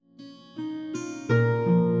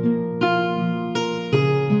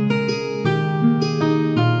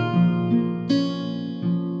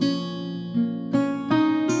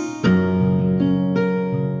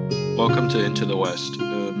Into the West,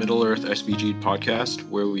 a Middle-earth SBG podcast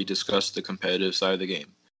where we discuss the competitive side of the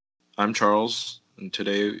game. I'm Charles, and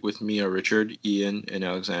today with me are Richard, Ian, and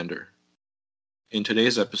Alexander. In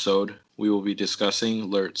today's episode, we will be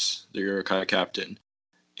discussing Lurtz, the Uruk-hai captain,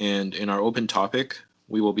 and in our open topic,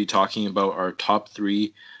 we will be talking about our top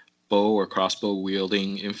 3 bow or crossbow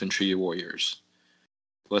wielding infantry warriors.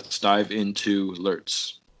 Let's dive into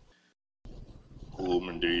Lurtz.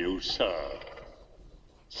 Whom do you serve?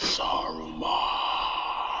 Saruman.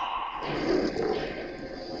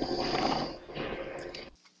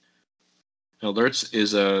 Now, Lurtz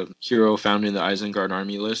is a hero found in the Isengard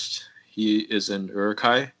army list. He is an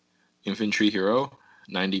Uruk-hai infantry hero,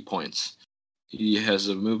 90 points. He has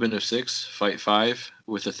a movement of 6, fight 5,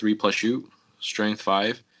 with a 3+ shoot, strength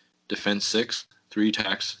 5, defense 6, 3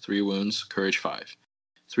 attacks, 3 wounds, courage 5.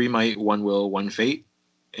 3 might, 1 will, 1 fate,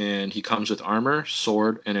 and he comes with armor,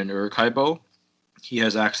 sword, and an Uruk-hai bow. He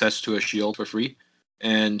has access to a shield for free,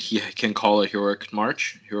 and he can call a Heroic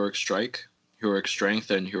March, Heroic Strike, Heroic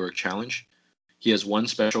Strength, and Heroic Challenge. He has one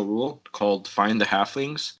special rule called Find the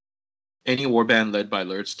Halflings. Any warband led by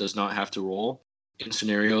Lurtz does not have to roll in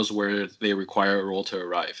scenarios where they require a roll to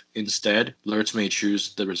arrive. Instead, Lurtz may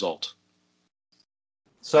choose the result.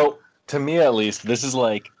 So, to me at least, this is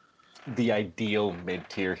like the ideal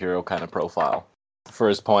mid-tier hero kind of profile. For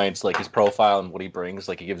his points, like his profile and what he brings,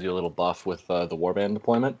 like he gives you a little buff with the warband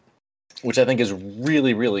deployment, which I think is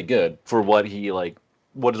really, really good for what his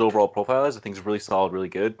overall profile is. I think is really solid, really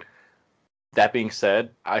good. That being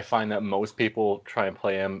said, I find that most people try and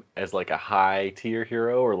play him as like a high-tier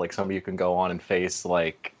hero or like somebody you can go on and face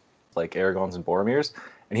like Aragorns and Boromirs,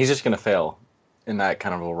 and he's just going to fail in that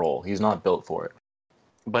kind of a role. He's not built for it.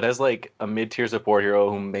 But as like a mid-tier support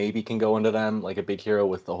hero who maybe can go into them, like a big hero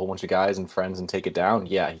with a whole bunch of guys and friends and take it down,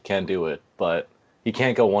 yeah, he can do it. But he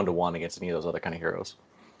can't go 1-to-1 against any of those other kind of heroes.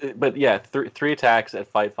 But yeah, 3 attacks at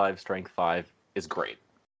fight 5, strength 5 is great.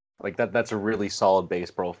 Like that's a really solid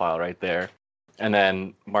base profile right there. And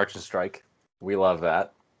then March and Strike, we love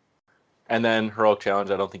that. And then Heroic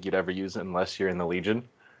Challenge, I don't think you'd ever use it unless you're in the Legion,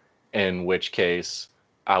 in which case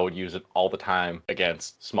I would use it all the time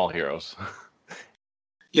against small heroes.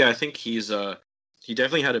 Yeah, I think he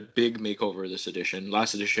definitely had a big makeover this edition.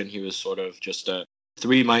 Last edition, he was sort of just a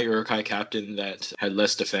 3 might Uruk-hai captain that had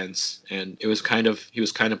less defense, and he was kind of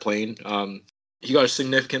plain. He got a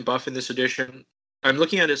significant buff in this edition. I'm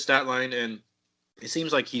looking at his stat line, and it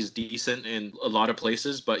seems like he's decent in a lot of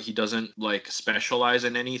places, but he doesn't like specialize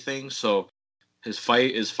in anything. So his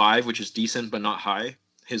fight is 5, which is decent but not high.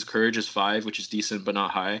 His courage is 5, which is decent but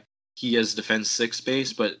not high. He has defense 6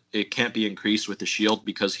 base, but it can't be increased with the shield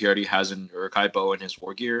because he already has an Uruk-hai bow in his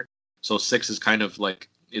war gear. So 6 is kind of like,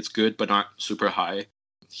 it's good, but not super high.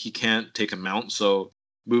 He can't take a mount, so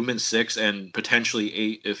movement 6 and potentially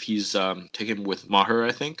 8 if he's taken with Mahur,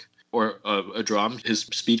 I think, or a drum. His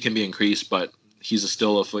speed can be increased, but he's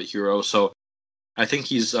still a foot hero. So I think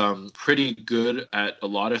he's pretty good at a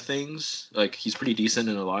lot of things. Like, he's pretty decent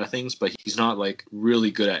in a lot of things, but he's not like really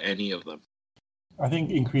good at any of them. I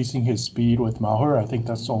think increasing his speed with Mahur, I think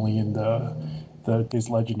that's only in his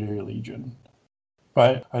Legendary Legion.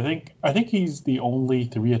 But I think he's the only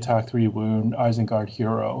 3 attack, 3 wound Isengard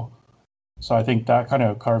hero. So I think that kind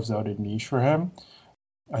of carves out a niche for him.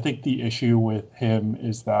 I think the issue with him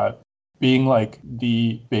is that being like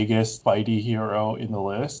the biggest fighty hero in the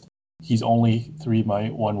list, he's only 3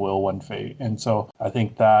 might, 1 will, 1 fate. And so I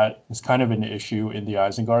think that is kind of an issue in the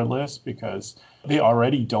Isengard list because they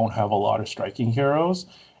already don't have a lot of striking heroes.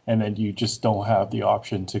 And then you just don't have the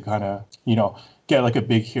option to kind of, get like a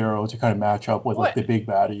big hero to kind of match up with like the big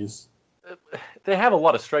baddies. They have a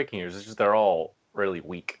lot of striking heroes. It's just they're all really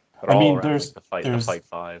weak. There's the fight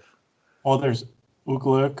 5. Well, there's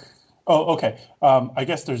Ugluk. Oh, okay. I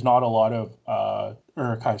guess there's not a lot of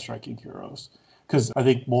Uruk-hai striking heroes. Because I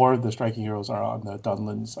think more of the striking heroes are on the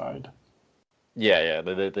Dunlin side. Yeah,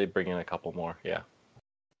 they bring in a couple more, yeah.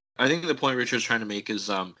 I think the point Richard's trying to make is,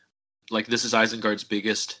 this is Isengard's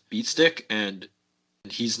biggest beat stick, and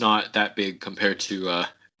he's not that big compared to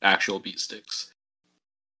actual beat sticks.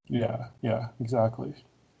 Yeah, exactly.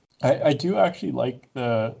 I do actually like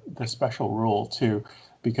the special rule, too,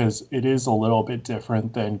 because it is a little bit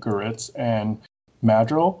different than Guritz and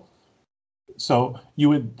Madril. So you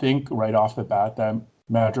would think right off the bat that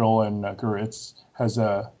Madril and Guritz has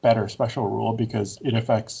a better special rule because it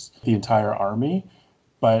affects the entire army.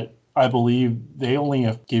 But I believe they only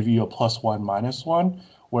give you a +1, -1,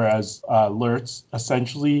 whereas Lurtz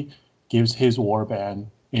essentially gives his warband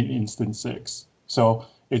in instant 6. So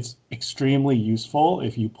it's extremely useful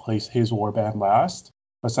if you place his warband last.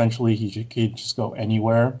 Essentially, he can just go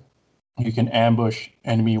anywhere You can ambush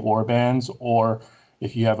enemy warbands, or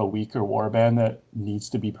if you have a weaker warband that needs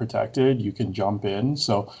to be protected, you can jump in.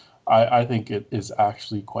 So I think it is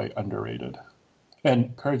actually quite underrated.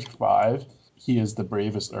 And Courage 5, he is the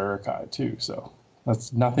bravest Uruk-hai too, so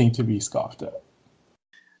that's nothing to be scoffed at.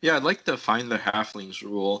 Yeah, I'd like to find the halflings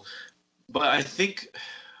rule, but I think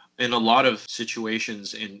in a lot of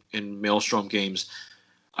situations in Maelstrom games,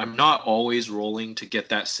 I'm not always rolling to get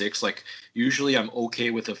that 6. Like, usually I'm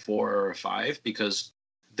okay with a 4 or a 5 because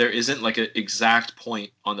there isn't like an exact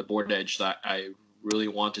point on the board edge that I really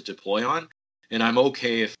want to deploy on. And I'm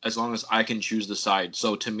okay if as long as I can choose the side.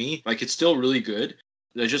 So to me, like, it's still really good.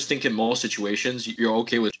 I just think in most situations you're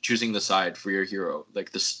okay with choosing the side for your hero,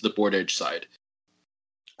 like the board edge side.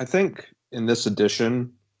 I think in this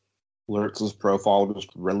edition, Lurtz's profile just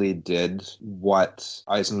really did what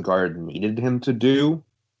Isengard needed him to do,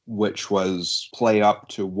 which was play up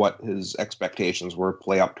to what his expectations were,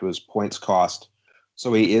 play up to his points cost.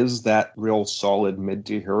 So he is that real solid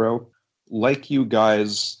mid-tier hero. Like you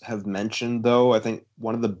guys have mentioned, though, I think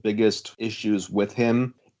one of the biggest issues with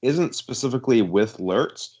him isn't specifically with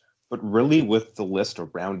Lurtz, but really with the list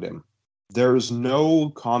around him. There's no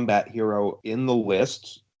combat hero in the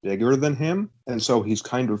list bigger than him, and so he's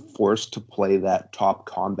kind of forced to play that top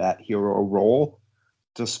combat hero role,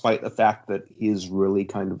 despite the fact that he's really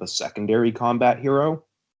kind of a secondary combat hero.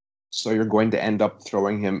 So you're going to end up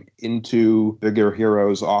throwing him into bigger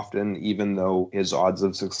heroes often, even though his odds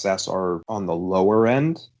of success are on the lower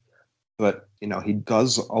end. But, he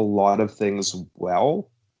does a lot of things well.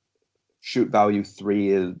 Shoot value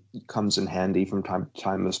 3 comes in handy from time to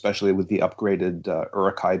time, especially with the upgraded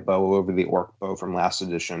Uruk-hai bow over the Orc bow from last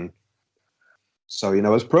edition. So,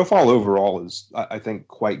 his profile overall is, I think,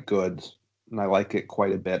 quite good, and I like it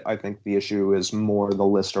quite a bit. I think the issue is more the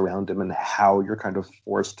list around him and how you're kind of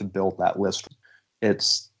forced to build that list.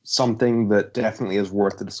 It's something that definitely is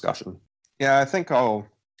worth the discussion. Yeah, I think I'll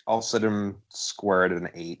set him square at an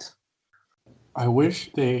 8. I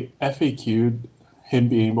wish they FAQ'd him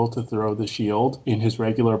being able to throw the shield in his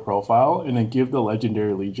regular profile and then give the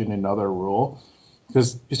Legendary Legion another rule,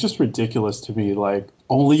 because it's just ridiculous to me. Like,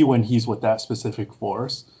 only when he's with that specific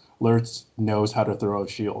force, Lurtz knows how to throw a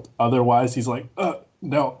shield. Otherwise, he's like,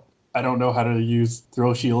 no, I don't know how to use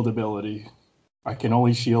throw shield ability. I can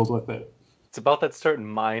only shield with it. It's about that certain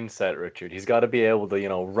mindset, Richard. He's got to be able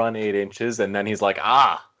to, run 8 inches, and then he's like,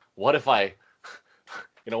 what if I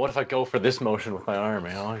go for this motion with my arm?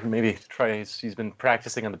 Maybe try. He's been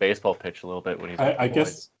practicing on the baseball pitch a little bit when he's. I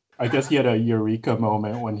guess he had a eureka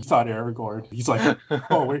moment when he saw Aragorn. He's like,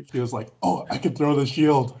 oh wait, he was like, oh, I can throw the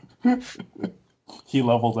shield. He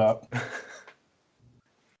leveled up.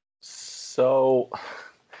 So,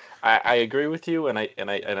 I agree with you, and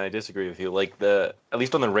I disagree with you. Like at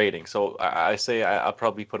least on the rating. So I say I'll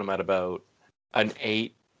probably put him at about an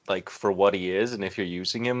 8, like for what he is, and if you're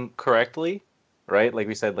using him correctly. Right? Like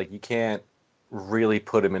we said, like you can't really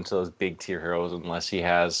put him into those big tier heroes unless he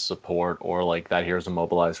has support or like that hero's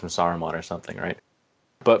immobilized from Saruman or something, right?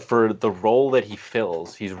 But for the role that he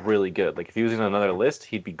fills, he's really good. Like if he was in another list,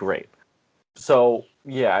 he'd be great. So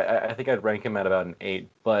yeah, I think I'd rank him at about an 8.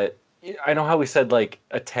 But I know how we said like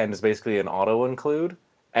a 10 is basically an auto include.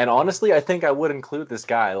 And honestly, I think I would include this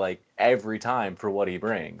guy like every time for what he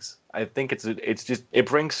brings. I think it's just it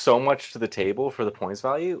brings so much to the table for the points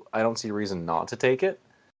value. I don't see a reason not to take it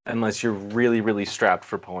unless you're really, really strapped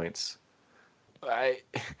for points.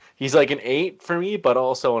 He's like an 8 for me, but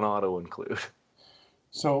also an auto include.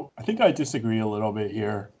 So I think I disagree a little bit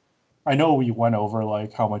here. I know we went over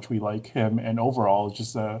like how much we like him, and overall it's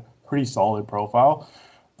just a pretty solid profile.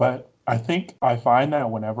 But I think I find that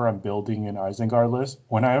whenever I'm building an Isengard list,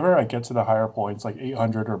 whenever I get to the higher points, like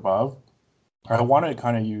 800 or above, I want to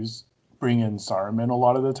kind of bring in Saruman a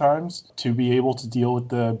lot of the times to be able to deal with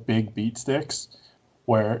the big beat sticks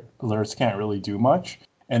where Lurtz can't really do much.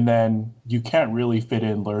 And then you can't really fit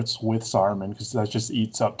in Lurtz with Saruman because that just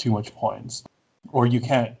eats up too much points. Or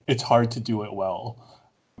it's hard to do it well.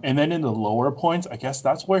 And then in the lower points, I guess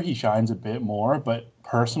that's where he shines a bit more. But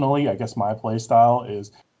personally, I guess my play style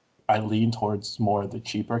is I lean towards more of the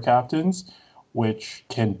cheaper captains, which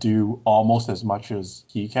can do almost as much as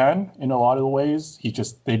he can in a lot of the ways. They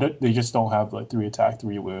just don't have like 3 attack,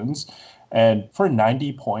 3 wounds. And for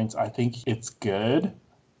 90 points, I think it's good,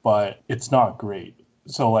 but it's not great.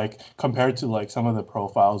 So like compared to like some of the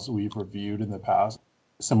profiles we've reviewed in the past,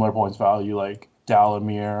 similar points value like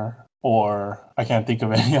Dalamir, or I can't think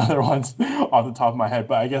of any other ones off the top of my head,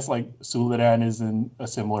 but I guess like Suladan is in a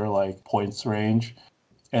similar like points range.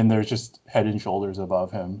 And they're just head and shoulders above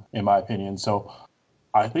him, in my opinion. So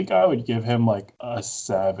I think I would give him like a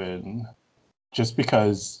 7. just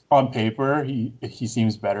because on paper he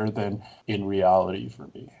seems better than in reality for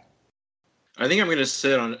me. I think I'm going to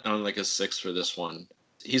sit on like a 6 for this one.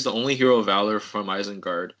 He's the only hero of valor from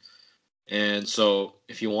Isengard. And so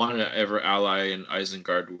if you want to ever ally an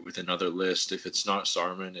Isengard with another list, if it's not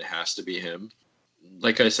Saruman, it has to be him.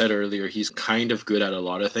 Like I said earlier, he's kind of good at a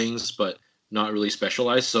lot of things, but not really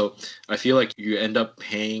specialized. So I feel like you end up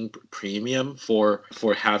paying premium for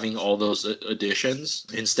having all those additions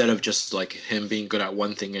instead of just like him being good at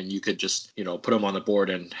one thing and you could just, put him on the board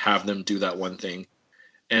and have them do that one thing.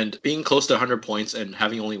 And being close to 100 points and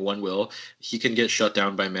having only one will, he can get shut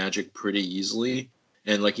down by magic pretty easily.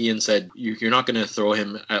 And like Ian said, you're not going to throw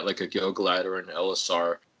him at like a Gil-galad or an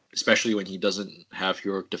Elisar, especially when he doesn't have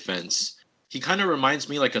heroic defense. He kind of reminds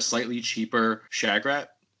me like a slightly cheaper Shagrat.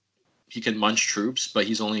 He can munch troops, but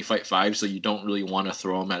he's only fight 5, so you don't really want to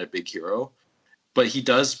throw him at a big hero. But he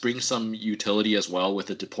does bring some utility as well with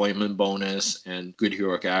a deployment bonus and good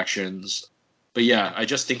heroic actions. But yeah, I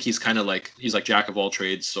just think he's kind of like, he's like jack of all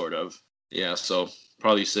trades, sort of. Yeah, so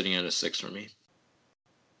probably sitting at a 6 for me.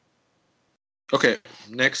 Okay,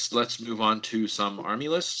 next let's move on to some army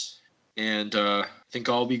lists. And I think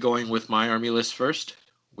I'll be going with my army list first,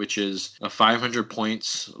 which is a 500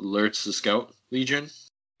 points Lurtz the Scout Legion.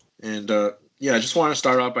 And I just want to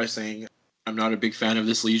start off by saying I'm not a big fan of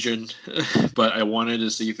this Legion, but I wanted to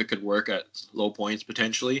see if it could work at low points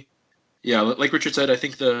potentially. Yeah, like Richard said, I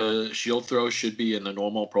think the shield throw should be in the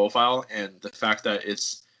normal profile, and the fact that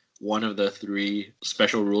it's one of the 3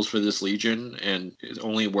 special rules for this Legion and it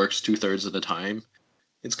only works 2/3 of the time,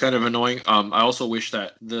 it's kind of annoying. I also wish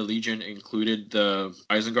that the Legion included the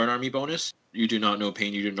Isengard army bonus. You do not know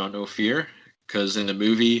pain, you do not know fear. Because in the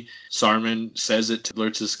movie, Saruman says it to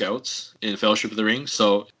Lurtz's scouts in Fellowship of the Ring,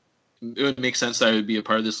 so it would make sense that it would be a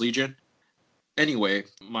part of this Legion. Anyway,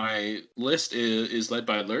 my list is led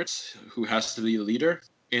by Lurtz, who has to be the leader.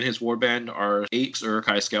 In his warband are 8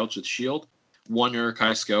 Uruk-hai scouts with shield, 1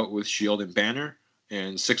 Uruk-hai scout with shield and banner,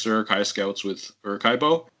 and 6 Uruk-hai scouts with Uruk-hai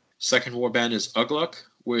bow. Second warband is Ugluk,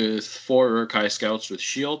 with 4 Uruk-hai scouts with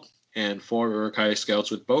shield, and 4 Uruk-hai scouts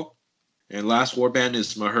with bow. And last warband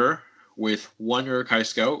is Mahur, with 1 Uruk-hai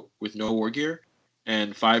scout with no war gear,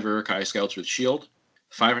 and 5 Uruk-hai scouts with shield,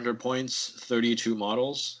 500 points, 32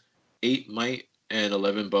 models, 8 might, and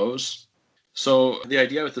 11 bows. So the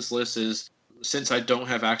idea with this list is, since I don't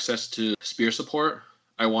have access to spear support,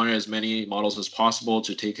 I wanted as many models as possible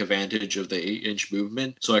to take advantage of the 8-inch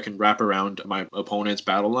movement so I can wrap around my opponent's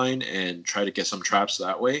battle line and try to get some traps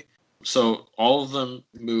that way. So all of them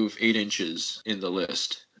move 8 inches in the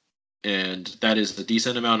list. And that is a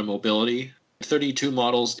decent amount of mobility. 32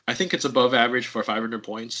 models, I think it's above average for 500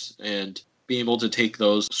 points, and being able to take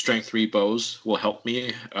those strength 3 bows will help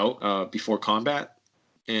me out before combat.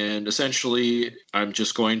 And essentially, I'm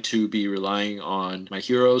just going to be relying on my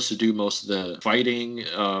heroes to do most of the fighting.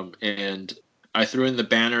 And I threw in the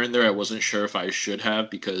banner in there. I wasn't sure if I should have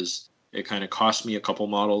because it kind of cost me a couple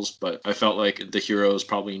models, but I felt like the heroes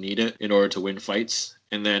probably need it in order to win fights.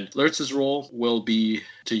 And then Lurtz's role will be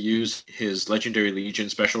to use his Legendary Legion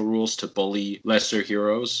special rules to bully lesser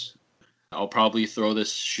heroes. I'll probably throw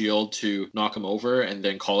this shield to knock him over and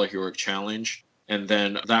then call a heroic challenge. And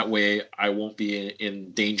then that way I won't be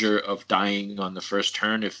in danger of dying on the first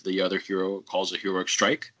turn if the other hero calls a heroic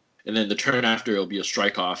strike. And then the turn after it'll be a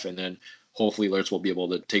strike off, and then hopefully Lurtz will be able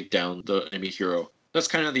to take down the enemy hero. That's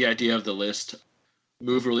kind of the idea of the list.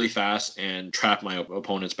 Move really fast and trap my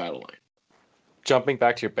opponent's battle line. Jumping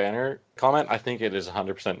back to your banner comment, I think it is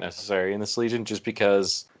 100% necessary in this Legion just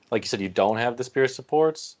because, like you said, you don't have the spear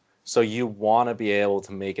supports. So you want to be able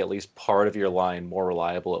to make at least part of your line more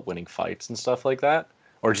reliable at winning fights and stuff like that.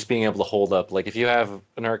 Or just being able to hold up. Like if you have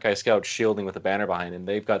an Uruk-hai scout shielding with a banner behind him,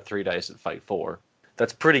 they've got 3 dice at fight 4.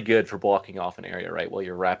 That's pretty good for blocking off an area, right, while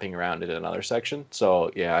you're wrapping around it in another section. So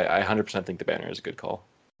yeah, I 100% think the banner is a good call.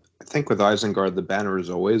 I think with Isengard, the banner is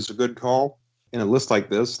always a good call. In a list like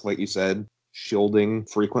this, like you said, shielding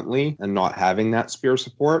frequently and not having that spear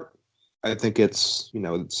support, I think it's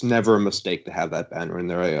never a mistake to have that banner in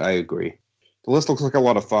there. I agree. The list looks like a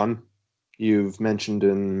lot of fun. You've mentioned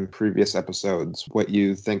in previous episodes what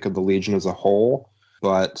you think of the Legion as a whole,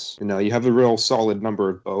 but you have a real solid number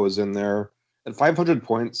of bows in there. At 500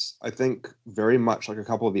 points, I think very much like a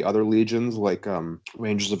couple of the other Legions, like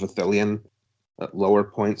Rangers of Ithilien, at lower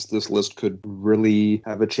points, this list could really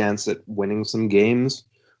have a chance at winning some games.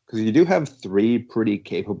 Because you do have 3 pretty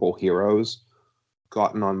capable heroes.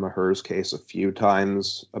 Gotten on Mahur's case a few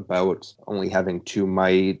times about only having 2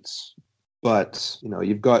 might. But,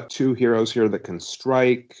 you've got 2 heroes here that can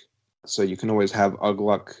strike. So you can always have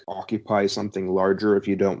Ugluk occupy something larger if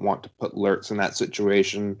you don't want to put Lurtz in that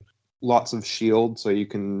situation. lots of shield, so you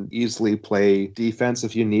can easily play defense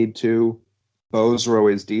if you need to. Bows are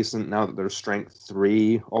always decent now that they're strength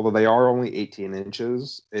 3, although they are only 18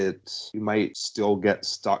 inches. You might still get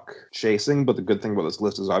stuck chasing, but the good thing about this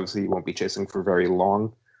list is obviously you won't be chasing for very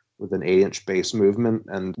long. With an 8-inch base movement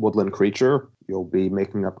and woodland creature, you'll be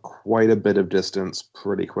making up quite a bit of distance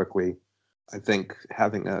pretty quickly. I think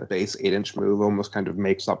having a base 8-inch move almost kind of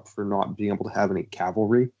makes up for not being able to have any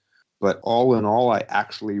cavalry. But all in all, I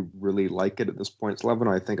actually really like it at this points level,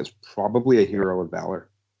 and I think it's probably a hero of valor.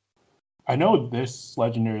 I know this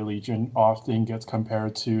Legendary Legion often gets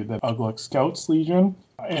compared to the Ugluk Scouts Legion,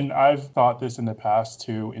 and I've thought this in the past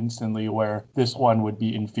too, instantly, where this one would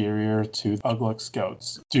be inferior to Ugluk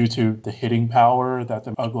Scouts due to the hitting power that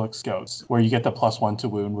the Ugluk Scouts, where you get the +1 to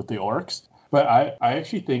wound with the orcs. But I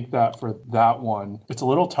actually think that for that one, it's a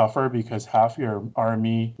little tougher because half your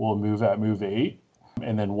army will move at move 8,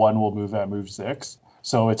 and then one will move at move 6.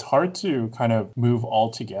 So it's hard to kind of move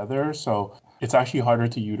all together. So it's actually harder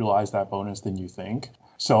to utilize that bonus than you think.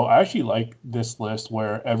 So I actually like this list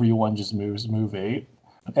where everyone just moves move 8.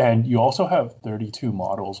 And you also have 32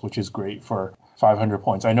 models, which is great for 500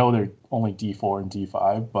 points. I know they're only D4 and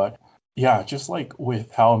D5, but yeah, just like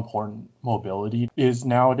with how important mobility is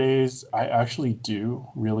nowadays, I actually do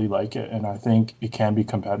really like it. And I think it can be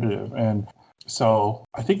competitive. And so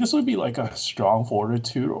I think this would be like a strong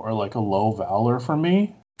fortitude or like a low valor for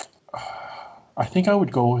me. I think I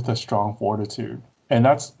would go with a strong fortitude, and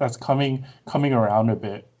that's coming around a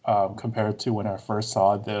bit compared to when I first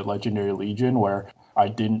saw the Legendary Legion, where I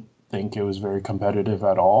didn't think it was very competitive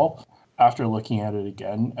at all. After looking at it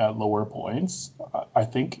again at lower points, I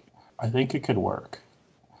think it could work.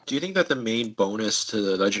 Do you think that the main bonus to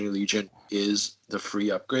the Legendary Legion is the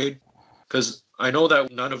free upgrade? Because I know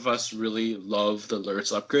that none of us really love the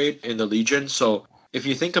Lurtz upgrade in the Legion. So if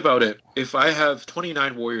you think about it, if I have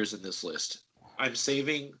 29 warriors in this list, I'm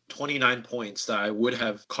saving 29 points that I would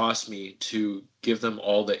have cost me to give them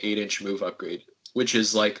all the 8-inch move upgrade, which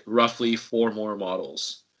is like roughly 4 more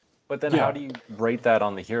models. But then how do you rate that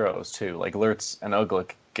on the heroes too? Like Lurtz and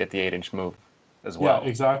Ugluk get the 8-inch move as well. Yeah,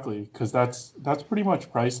 exactly, because that's pretty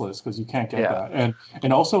much priceless because you can't get that.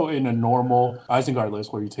 And also in a normal Isengard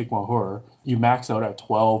list where you take Mahur, you max out at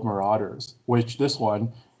 12 Marauders, which this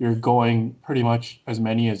one, you're going pretty much as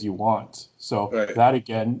many as you want. So that,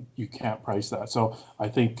 again, you can't price that. So I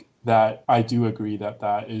think that I do agree that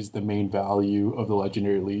that is the main value of the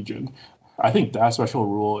Legendary Legion. I think that special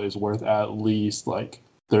rule is worth at least like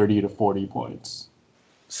 30 to 40 points.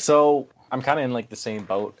 So I'm kind of in like the same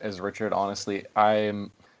boat as Richard, honestly. I'm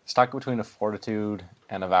stuck between a fortitude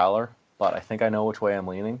and a valor, but I think I know which way I'm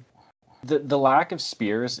leaning. The lack of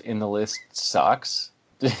spears in the list sucks.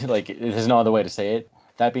 Like, there's no other way to say it.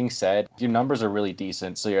 That being said, your numbers are really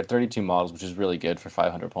decent. So you're at 32 models, which is really good for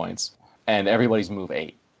 500 points. And everybody's move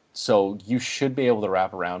 8. So you should be able to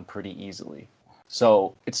wrap around pretty easily.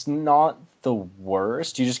 So it's not the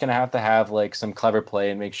worst. You're just going to have like some clever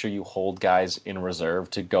play and make sure you hold guys in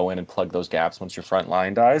reserve to go in and plug those gaps once your front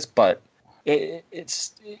line dies. But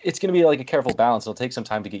it's going to be like a careful balance. It'll take some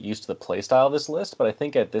time to get used to the play style of this list. But I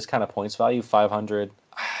think at this kind of points value, 500,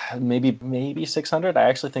 maybe 600, I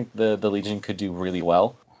actually think the Legion could do really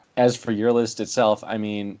well. As for your list itself, I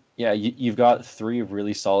mean, yeah, you've got 3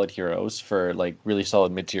 really solid heroes for like really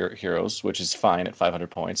solid mid-tier heroes, which is fine at 500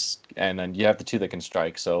 points. And then you have the 2 that can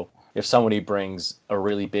strike. So if somebody brings a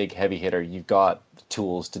really big heavy hitter, you've got the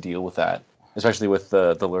tools to deal with that, especially with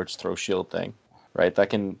the Lurtz throw shield thing, right? That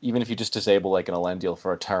can, even if you just disable like an Elendil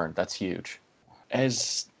for a turn, that's huge.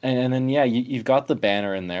 And then, yeah, you've got the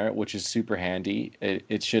banner in there, which is super handy.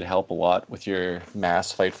 It should help a lot with your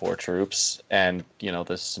mass fight for troops and,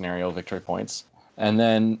 the scenario victory points. And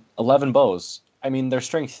then 11 bows. I mean, they're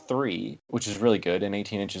strength 3, which is really good, and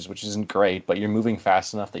 18 inches, which isn't great, but you're moving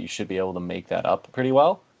fast enough that you should be able to make that up pretty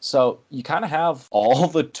well. So you kind of have all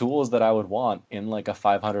the tools that I would want in like a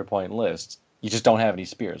 500-point list. You just don't have any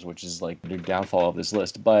spears, which is like the downfall of this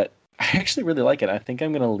list. But I actually really like it. I think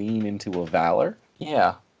I'm going to lean into a Valor.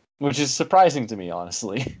 Yeah, which is surprising to me,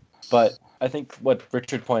 honestly. But I think what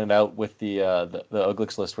Richard pointed out with the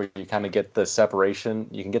Ugluk's list, where you kind of get the separation,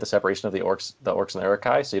 you can get the separation of the orcs and the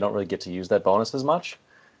Uruk-hai, so you don't really get to use that bonus as much,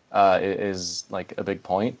 is like a big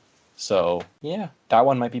point. So yeah, that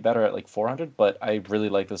one might be better at like 400, but I really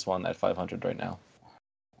like this one at 500 right now.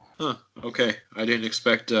 Huh, okay. I didn't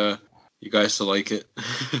expect you guys to like it.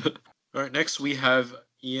 All right, next we have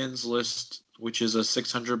Ian's list, which is a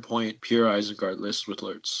 600-point pure Isengard list with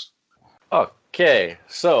Lurtz. Okay,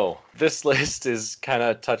 so this list is kind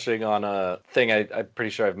of touching on a thing I'm pretty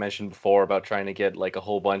sure I've mentioned before about trying to get like a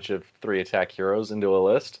whole bunch of 3-attack heroes into a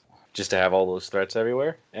list. just to have all those threats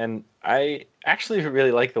everywhere. And I actually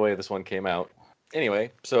really like the way this one came out.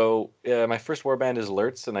 Anyway, so my first warband is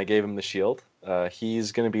Lurtz, and I gave him the shield.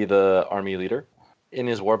 He's going to be the army leader. In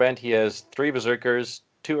his warband, he has 3 berserkers,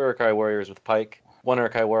 2 Uruk-hai warriors with pike, 1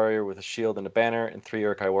 Uruk-hai warrior with a shield and a banner, and 3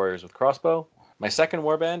 Uruk-hai warriors with crossbow. My second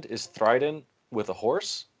warband is Thryden with a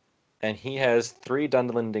horse, and he has 3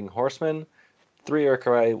 Dunlending horsemen, 3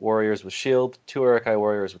 Uruk-hai warriors with shield, 2 Uruk-hai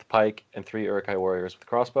warriors with pike, and 3 Uruk-hai warriors with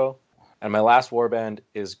crossbow. And my last warband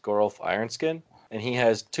is Gorulf Ironskin, and he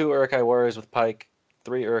has 2 Uruk-hai warriors with pike,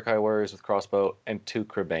 3 Uruk-hai warriors with crossbow, and 2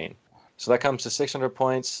 Crebain. So that comes to 600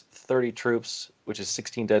 points, 30 troops, which is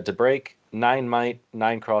 16 dead to break, 9 might,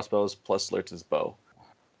 9 crossbows, plus Lurtz's bow.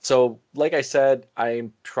 So, like I said,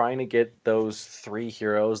 I'm trying to get those 3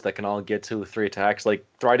 heroes that can all get to 3 attacks. Like,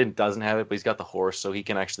 Thryden doesn't have it, but he's got the horse, so he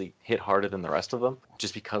can actually hit harder than the rest of them,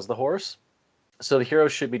 just because of the horse. So the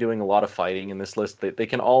heroes should be doing a lot of fighting in this list. They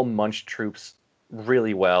can all munch troops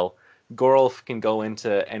really well. Gorulf can go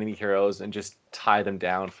into enemy heroes and just tie them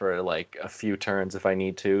down for like a few turns if I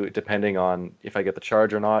need to, depending on if I get the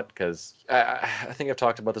charge or not. Because I think I've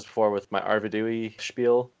talked about this before with my Arvidui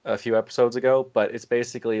spiel a few episodes ago, but it's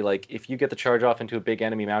basically like if you get the charge off into a big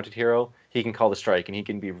enemy mounted hero, he can call the strike and he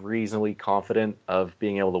can be reasonably confident of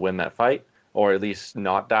being able to win that fight, or at least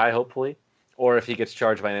not die, hopefully. Or if he gets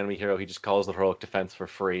charged by an enemy hero, he just calls the heroic defense for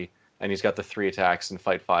free. And he's got the 3 attacks and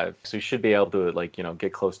fight 5. So he should be able to, like, you know,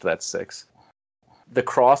 get close to that 6. The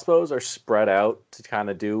crossbows are spread out to kind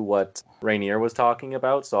of do what Rainier was talking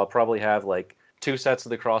about. So I'll probably have, like, 2 sets of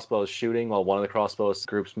the crossbows shooting while one of the crossbows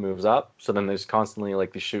groups moves up. So then there's constantly,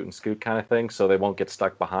 like, the shoot and scoot kind of thing, so they won't get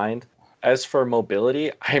stuck behind. As for mobility,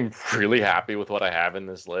 I'm really happy with what I have in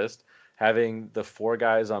this list. Having the 4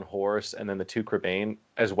 guys on horse and then the 2 Crebain,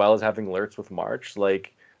 as well as having Lurtz with March,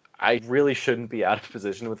 like, I really shouldn't be out of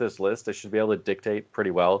position with this list. I should be able to dictate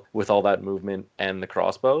pretty well with all that movement and the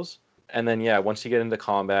crossbows. And then, yeah, once you get into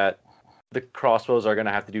combat, the crossbows are going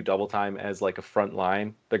to have to do double time as like a front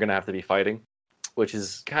line. They're going to have to be fighting, which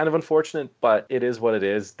is kind of unfortunate, but it is what it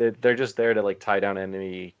is. They're just there to like tie down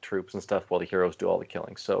enemy troops and stuff while the heroes do all the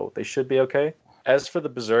killing. So they should be okay. As for the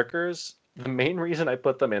berserkers, the main reason I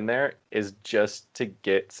put them in there is just to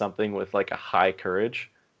get something with like a high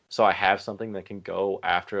courage. So I have something that can go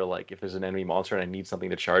after, like, if there's an enemy monster and I need something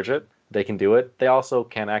to charge it, they can do it. They also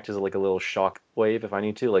can act as, like, a little shock wave if I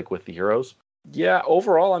need to, like, with the heroes. Yeah,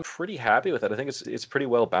 overall, I'm pretty happy with it. I think it's pretty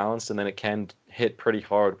well balanced, and then it can hit pretty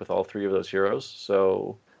hard with all 3 of those heroes.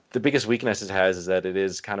 So the biggest weakness it has is that it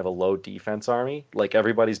is kind of a low defense army. Like,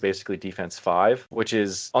 everybody's basically defense 5, which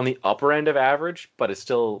is on the upper end of average, but it's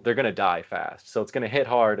still, they're going to die fast. So it's going to hit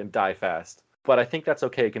hard and die fast. But I think that's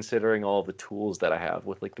okay considering all of the tools that I have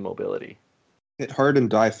with like the mobility. Hit hard and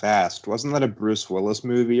die fast. Wasn't that a Bruce Willis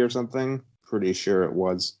movie or something? Pretty sure it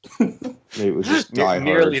was. Maybe it was just Die Hard.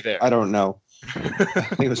 Nearly there. I don't know. I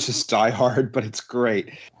think it was just Die Hard, but it's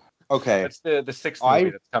great. Okay. It's the 6th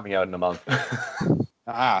movie that's coming out in a month.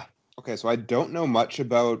 Okay, so I don't know much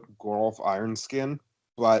about Gorulf Ironskin,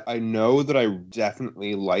 but I know that I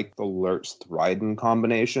definitely like the Lurtz Thryden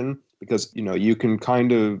combination. Because, you know, you can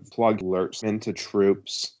kind of plug Lurtz into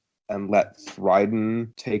troops and let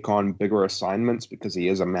Thryden take on bigger assignments because he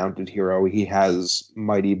is a mounted hero. He has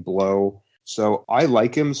Mighty Blow. So I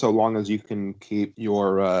like him so long as you can keep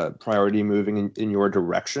your priority moving in your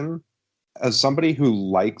direction. As somebody who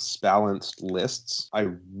likes balanced lists, I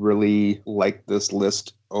really like this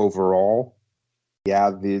list overall. Yeah,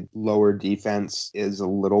 the lower defense is a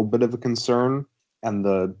little bit of a concern. And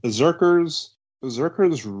the Berserkers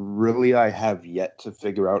really I have yet to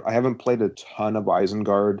figure out. I haven't played a ton of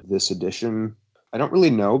Isengard this edition. I don't really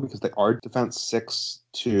know because they are defense 6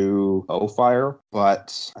 to Bowfire,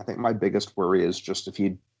 but I think my biggest worry is just if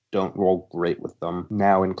you don't roll great with them.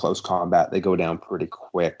 Now in close combat, they go down pretty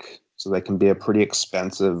quick, so they can be pretty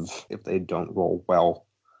expensive if they don't roll well.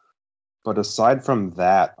 But aside from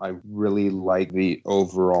that, I really like the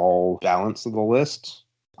overall balance of the list.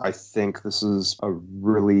 I think this is a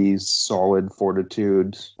really solid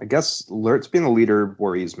fortitude. I guess Lurtz being the leader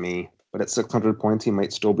worries me, but at 600 points, he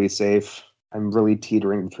might still be safe. I'm really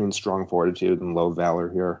teetering between strong fortitude and low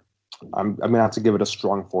valor here. I'm going to have to give it a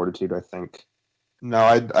strong fortitude, I think. No,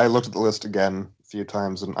 I looked at the list again a few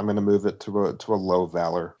times, and I'm going to move it to a low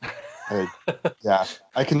valor.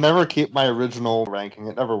 I can never keep my original ranking.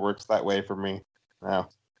 It never works that way for me. No.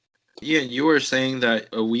 Yeah, you were saying that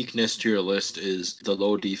a weakness to your list is the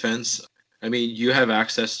low defense. I mean, you have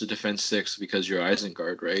access to defense 6 because you're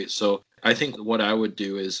Isengard, right? So I think what I would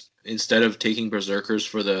do is instead of taking Berserkers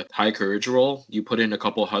for the high courage roll, you put in a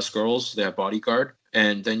couple Husk Girls, they have bodyguard,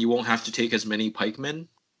 and then you won't have to take as many pikemen.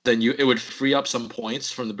 then it would free up some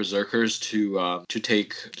points from the berserkers to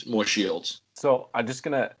take more shields. So I'm just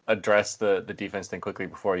gonna address the defense thing quickly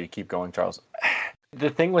before you keep going, Charles. The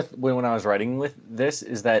thing with when I was writing with this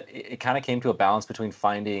is that it kind of came to a balance between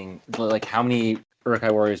finding like how many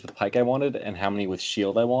Uruk-hai warriors with pike I wanted and how many with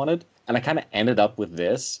shield I wanted, and I kind of ended up with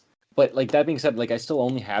this. But like that being said, like I still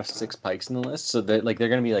only have 6 pikes in the list, so that like they're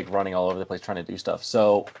gonna be like running all over the place trying to do stuff.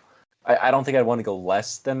 So I don't think I'd want to go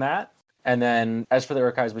less than that. And then as for the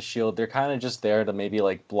Uruk-hais with shield, they're kind of just there to maybe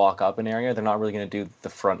like block up an area. They're not really going to do the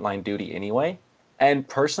frontline duty anyway. And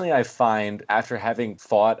personally, I find after having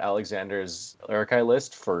fought Alexander's Uruk-hai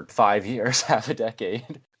list for 5 years, half a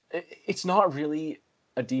decade, it's not really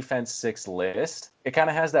a defense 6 list. It kind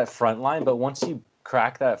of has that front line, but once you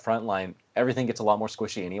crack that front line, everything gets a lot more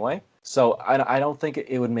squishy anyway. So I don't think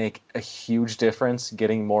it would make a huge difference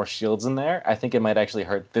getting more shields in there. I think it might actually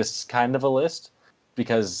hurt this kind of a list,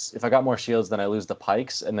 because if I got more shields, then I lose the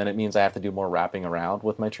pikes, and then it means I have to do more wrapping around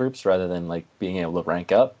with my troops rather than like being able to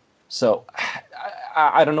rank up. So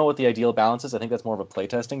I don't know what the ideal balance is. I think that's more of a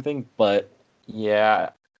playtesting thing, but yeah.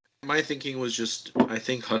 My thinking was just, I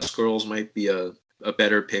think Husk Girls might be a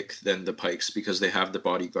better pick than the pikes because they have the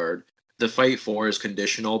bodyguard. The fight 4 is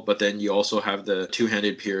conditional, but then you also have the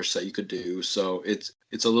two-handed pierce that you could do. So it's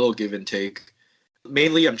a little give and take.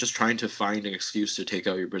 Mainly, I'm just trying to find an excuse to take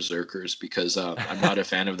out your berserkers because I'm not a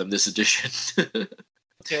fan of them this edition.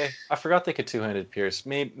 Okay, I forgot they could two-handed pierce.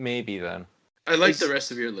 Maybe then. I like the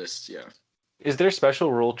rest of your list, yeah. Is there a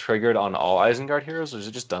special rule triggered on all Isengard heroes, or is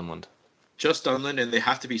it just Dunland? Just Dunland, and they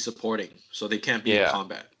have to be supporting, so they can't be in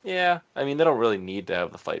combat. Yeah, I mean, they don't really need to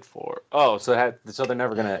have the fight 4. Oh, so they're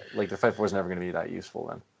never going to, like, the fight 4 is never going to be that useful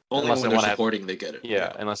then. Only unless when they're supporting, they get it.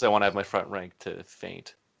 Yeah, unless I want to have my front rank to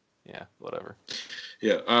feint. Yeah, whatever.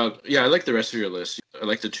 Yeah, I like the rest of your list. I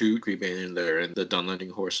like the 2 Creepbane in there and the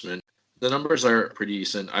Dunlanding Horsemen. The numbers are pretty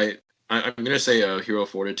decent. I'm going to say Hero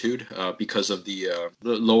Fortitude because of the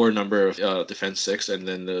lower number of Defense 6 and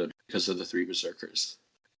then because of the 3 Berserkers.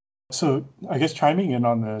 So I guess chiming in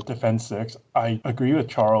on the Defense 6, I agree with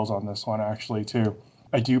Charles on this one actually too.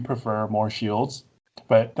 I do prefer more shields,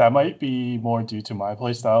 but that might be more due to my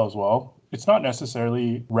playstyle as well. It's not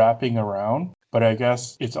necessarily wrapping around, but I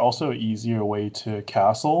guess it's also an easier way to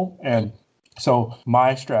castle. And so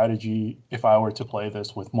my strategy, if I were to play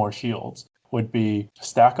this with more shields, would be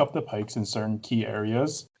stack up the pikes in certain key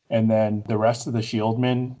areas, and then the rest of the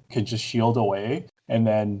shieldmen can just shield away. And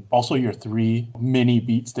then also your 3 mini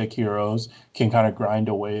beat stick heroes can kind of grind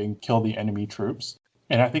away and kill the enemy troops.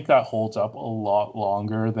 And I think that holds up a lot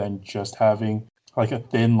longer than just having like a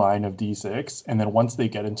thin line of D6. And then once they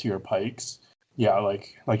get into your pikes, yeah,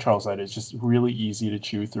 like Charles said, it's just really easy to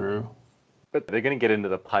chew through. But they're going to get into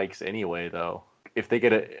the pikes anyway, though. If they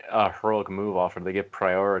get a heroic move off or they get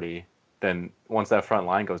priority, then once that front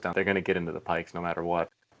line goes down, they're going to get into the pikes no matter what.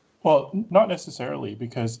 Well, not necessarily,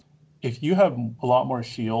 because if you have a lot more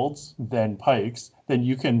shields than pikes, then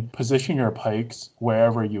you can position your pikes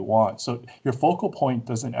wherever you want. So your focal point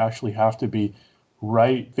doesn't actually have to be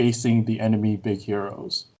right facing the enemy big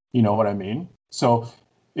heroes. You know what I mean? So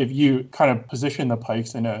if you kind of position the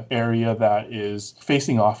pikes in an area that is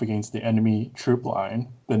facing off against the enemy troop line,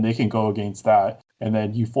 then they can go against that. And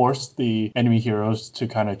then you force the enemy heroes to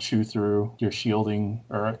kind of chew through your shielding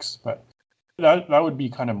Uruks. But that would be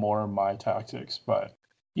kind of more my tactics. But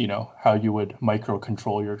you know, how you would micro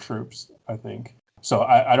control your troops, I think. So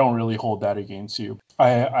I don't really hold that against you. I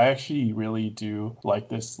actually really do like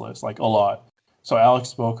this list, like a lot. So Alex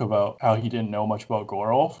spoke about how he didn't know much about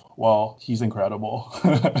Gorolf. Well, he's incredible.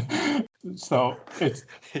 So it's...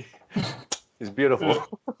 He's beautiful.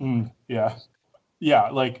 Yeah. Yeah,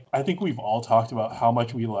 like, I think we've all talked about how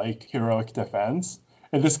much we like heroic defense.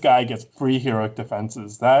 And this guy gets free heroic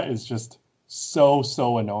defenses. That is just so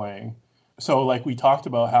annoying. So, like, we talked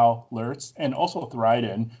about how Lurtz and also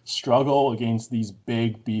Thryden struggle against these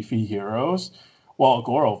big, beefy heroes. Well,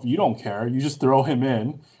 Gorolf, you don't care. You just throw him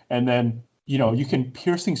in, and then, you know, you can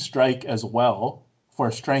piercing strike as well for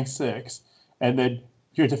strength 6, and then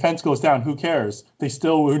your defense goes down. Who cares? They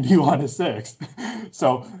still wound you on a 6.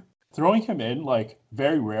 So, throwing him in, like,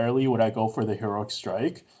 very rarely would I go for the heroic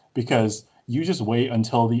strike, because you just wait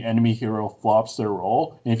until the enemy hero flops their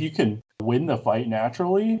roll, and if you can win the fight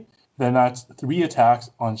naturally, then that's 3 attacks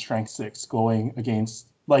on strength 6 going against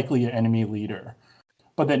likely an enemy leader.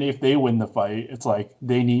 But then if they win the fight, it's like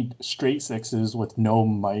they need straight 6s with no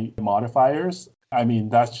might modifiers. I mean,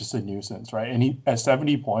 that's just a nuisance, right? And he, at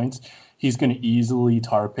 70 points, he's going to easily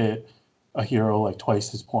tar pit a hero like twice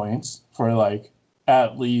his points for like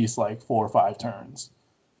at least like 4 or 5 turns.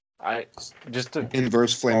 I just to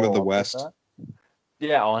Inverse Flame of the West.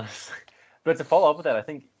 Yeah, honestly. But to follow up with that, I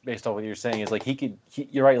think based on what you're saying, is like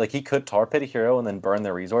you're right, like he could tar pit a hero and then burn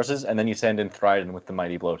their resources, and then you send in Thryden with the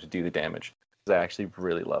Mighty Blow to do the damage. I actually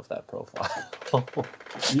really love that profile.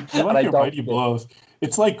 You like your Mighty Blows.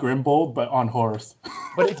 It's like Grimbold, but on horse.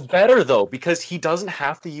 But it's better, though, because he doesn't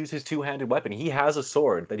have to use his two-handed weapon. He has a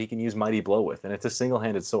sword that he can use Mighty Blow with, and it's a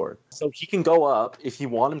single-handed sword. So he can go up, if you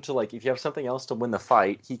want him to, like, if you have something else to win the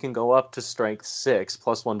fight, he can go up to Strength 6,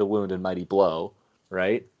 +1 to Wound and Mighty Blow,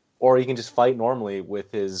 right? Or he can just fight normally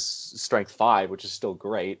with his Strength 5, which is still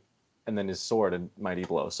great, and then his sword and Mighty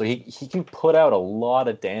Blow. So he can put out a lot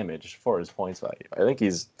of damage for his points value. I think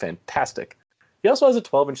he's fantastic. He also has a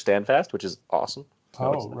 12-inch standfast, which is awesome.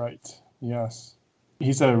 Oh, right. Yes.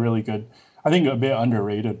 He's a really good, I think a bit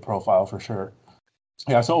underrated profile for sure.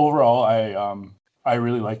 Yeah, so overall, I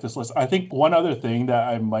really like this list. I think one other thing that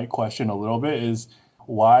I might question a little bit is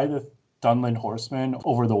why the Dunlin Horsemen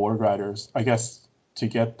over the Warg Riders. I guess to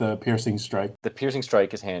get the Piercing Strike. The Piercing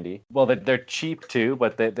Strike is handy. Well, they're cheap too,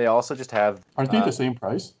 but they also just have... Aren't they the same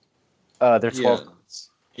price? They're 12 points.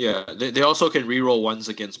 Yeah, they also can reroll ones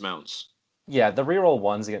against mounts. Yeah, the reroll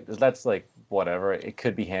ones, that's like, whatever. It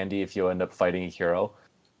could be handy if you end up fighting a hero.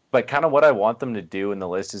 But kind of what I want them to do in the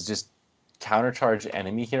list is just countercharge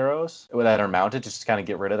enemy heroes that are mounted, just to kind of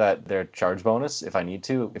get rid of their charge bonus if I need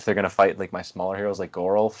to, if they're going to fight like my smaller heroes like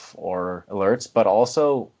Gorolf or Alerts, but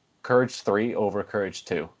also Courage 3 over Courage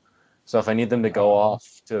 2. So if I need them to go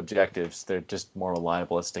off to objectives, they're just more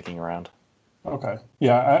reliable at sticking around. Okay.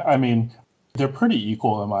 Yeah, I mean, they're pretty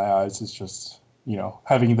equal in my eyes. It's just,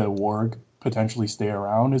 having the Warg potentially stay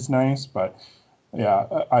around is nice, but yeah,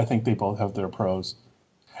 I think they both have their pros.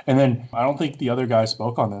 And then I don't think the other guy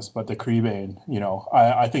spoke on this, but the Creebane,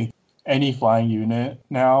 I think any flying unit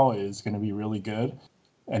now is going to be really good.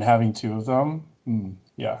 And having two of them,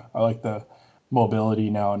 yeah, I like the mobility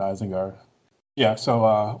now in Isengard. Yeah,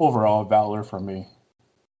 so overall, Valor from me.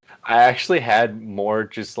 I actually had more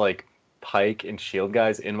just like Pike and Shield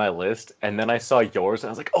guys in my list, and then I saw yours, and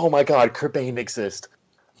I was like, oh my god, Creebane exists.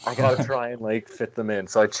 I gotta try and like fit them in.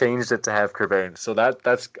 So I changed it to have Creebane. So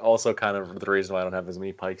that's also kind of the reason why I don't have as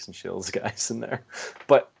many Pikes and Shields guys in there.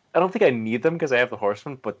 But I don't think I need them because I have the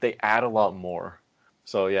Horseman, but they add a lot more.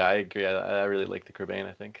 So yeah, I agree. I really like the Creebane,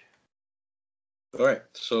 I think. All right,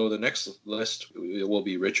 so the next list will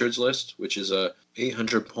be Richard's list, which is a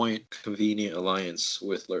 800-point convenient alliance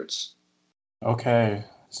with Lurtz. Okay,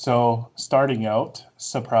 so starting out,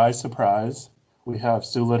 surprise, surprise, we have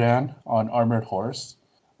Suladan on Armored Horse,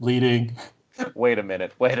 leading... Wait a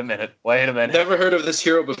minute. Never heard of this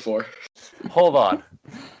hero before. Hold on.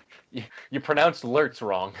 You pronounced Lurtz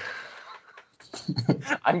wrong.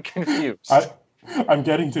 I'm confused. I'm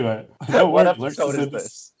getting to it. What episode is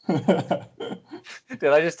this? Did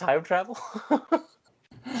I just time travel?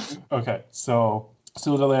 Okay, so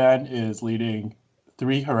Suladan is leading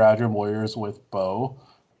 3 Haradrim warriors with bow,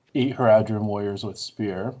 8 Haradrim warriors with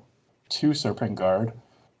spear, 2 Serpent Guard,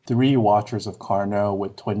 3 Watchers of Carno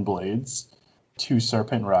with twin blades, 2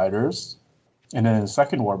 Serpent Riders, and then in the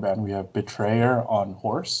second warband we have Betrayer on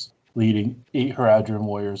horse, leading 8 Haradrim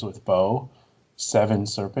warriors with bow, 7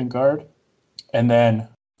 Serpent Guard, and then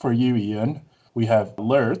for you, Ian, we have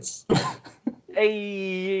Lurtz.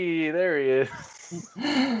 Hey, there he is.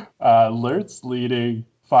 Lurtz leading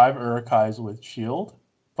 5 Urukais with shield,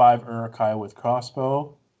 5 Urukai with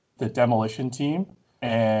crossbow, the demolition team,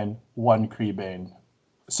 and 1 Creebane.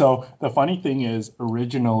 So the funny thing is,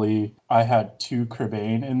 originally I had 2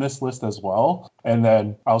 Creebane in this list as well. And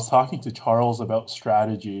then I was talking to Charles about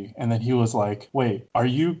strategy. And then he was like, wait, are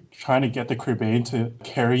you trying to get the Creebane to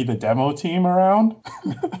carry the demo team around?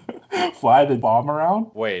 Fly the bomb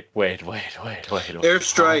around? Wait.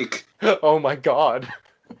 Airstrike! Oh my god.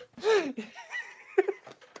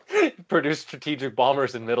 Produce strategic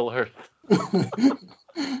bombers in Middle Earth.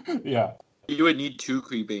 Yeah. You would need 2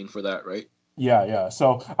 Creebane for that, right? Yeah.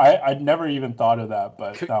 So I'd never even thought of that,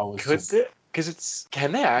 but that was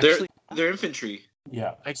can they actually? They're infantry.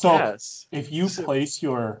 Yeah. I guess. If you place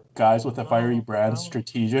your guys with the fiery brand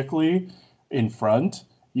strategically in front,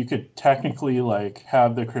 you could technically like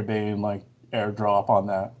have the Creebane like airdrop on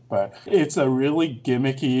that. But it's a really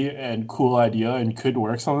gimmicky and cool idea and could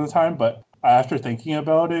work some of the time. But after thinking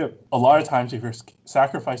about it, a lot of times if you're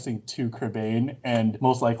sacrificing 2 Creebane and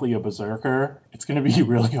most likely a Berserker, it's going to be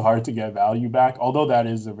really hard to get value back. Although that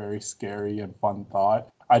is a very scary and fun thought,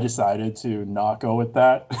 I decided to not go with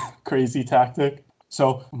that crazy tactic.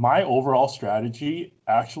 So my overall strategy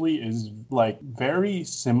actually is like very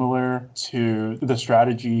similar to the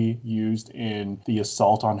strategy used in the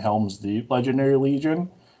Assault on Helm's Deep Legendary Legion.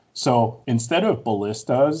 So instead of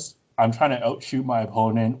ballistas, I'm trying to outshoot my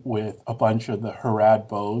opponent with a bunch of the Harad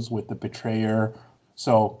bows with the Betrayer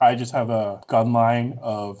So I just have a gun line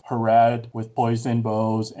of Harad with poison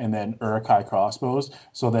bows and then Urukai crossbows.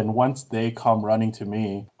 So then once they come running to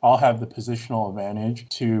me, I'll have the positional advantage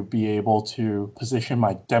to be able to position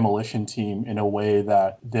my demolition team in a way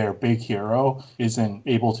that their big hero isn't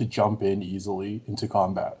able to jump in easily into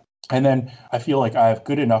combat. And then I feel like I have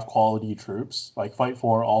good enough quality troops, like Fight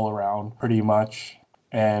 4 all around pretty much,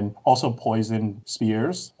 and also poison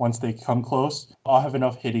spears once they come close. I'll have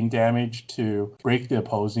enough hitting damage to break the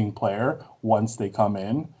opposing player once they come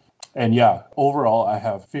in. And yeah, overall I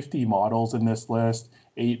have 50 models in this list,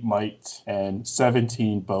 8 might, and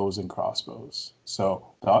 17 bows and crossbows. So,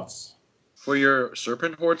 thoughts? For your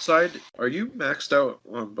Serpent Horde side, are you maxed out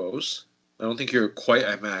on bows? I don't think you're quite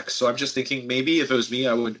at max. So I'm just thinking maybe if it was me,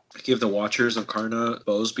 I would give the Watchers of Karna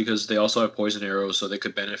bows because they also have poison arrows, so they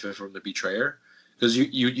could benefit from the Betrayer. Because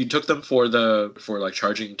you took them for like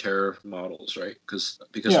charging terror models, right? Because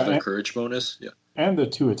of the courage bonus. Yeah. And the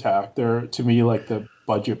 2 attack, they're to me like the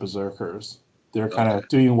budget berserkers. They're kind of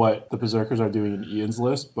doing what the berserkers are doing in Ian's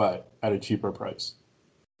list, but at a cheaper price.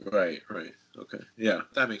 Right. Okay. Yeah,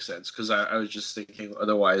 that makes sense. Because I was just thinking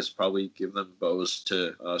otherwise probably give them bows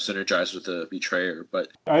to synergize with the Betrayer. But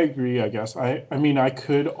I agree, I guess. I mean, I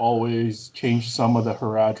could always change some of the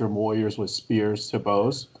Haradrim warriors with spears to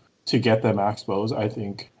bows to get them max bows, I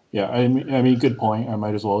think. Yeah, I mean, good point. I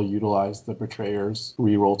might as well utilize the Betrayer's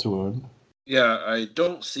reroll to wound. Yeah, I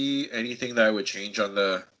don't see anything that I would change on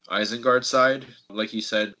the Isengard side. Like you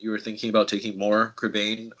said, you were thinking about taking more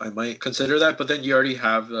Crebain. I might consider that, but then you already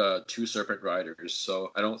have 2 Serpent Riders,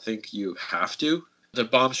 so I don't think you have to. The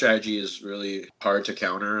bomb strategy is really hard to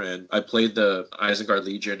counter, and I played the Isengard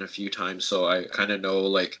Legion a few times, so I kind of know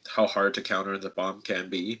like how hard to counter the bomb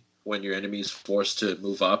can be when your enemy is forced to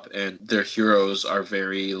move up, and their heroes are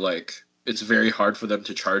very it's very hard for them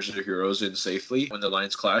to charge their heroes in safely when the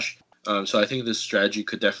lines clash. So I think this strategy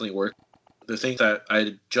could definitely work. The thing that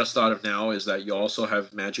I just thought of now is that you also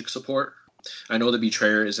have magic support. I know the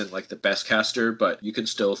Betrayer isn't like the best caster, but you can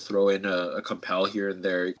still throw in a compel here and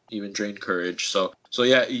there, even drain courage. So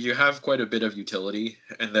yeah, you have quite a bit of utility.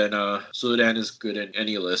 And then Suludan is good in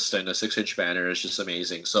any list, and a 6-inch banner is just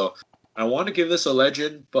amazing. So I want to give this a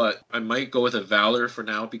legend, but I might go with a Valor for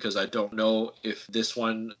now because I don't know if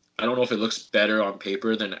it looks better on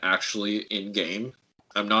paper than actually in game.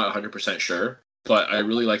 I'm not 100% sure, but I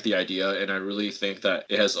really like the idea, and I really think that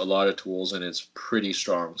it has a lot of tools and it's pretty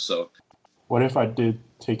strong. So, what if I did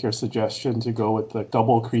take your suggestion to go with the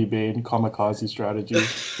double Crebain kamikaze strategy?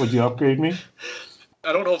 Would you upgrade me?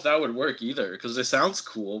 I don't know if that would work either, because it sounds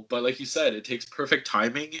cool, but like you said, it takes perfect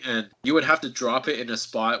timing, and you would have to drop it in a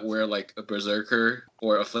spot where like a Berserker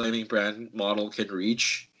or a Flaming Brand model can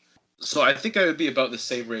reach. So I think I would be about the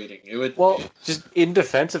same rating. It would. Well, just in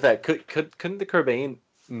defense of that, couldn't the Crebain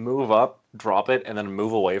move up, drop it, and then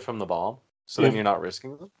move away from the bomb? So then you're not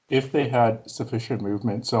risking them? If they had sufficient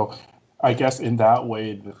movement. So I guess in that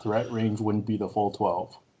way, the threat range wouldn't be the full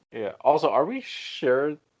 12. Yeah. Also, are we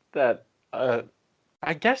sure that...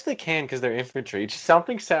 I guess they can because they're infantry.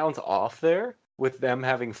 Something sounds off there with them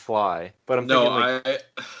having fly, but I'm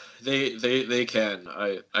thinking they can.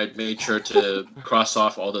 I made sure to cross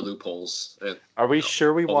off all the loopholes. Are we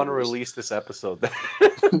sure we want to release this episode then?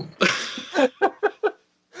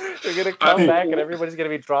 We're gonna come back and everybody's gonna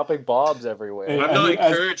be dropping bombs everywhere. I'm not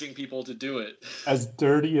encouraging people to do it. As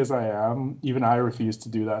dirty as I am, even I refuse to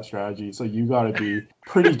do that strategy. So you got to be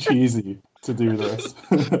pretty cheesy to do this.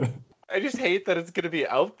 I just hate that it's going to be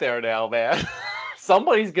out there now, man.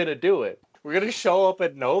 Somebody's going to do it. We're going to show up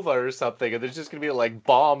at Nova or something, and there's just going to be, like,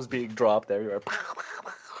 bombs being dropped everywhere.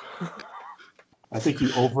 I think you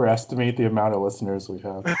overestimate the amount of listeners we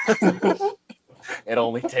have. It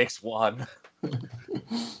only takes one.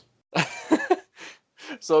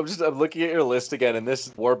 So I'm looking at your list again, and this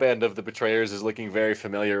warband of the Betrayers is looking very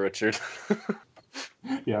familiar, Richard.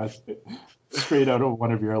 Yeah, straight out of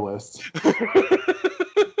one of your lists.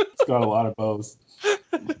 It's got a lot of bows.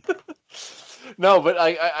 No, but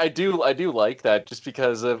I do like that just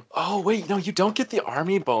because of... Oh, wait, no, you don't get the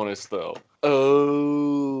army bonus, though.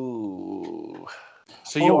 Oh.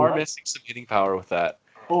 So you are missing some hitting power with that.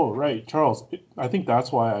 Oh, right. Charles, I think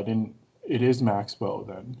that's why I didn't... It is max bow,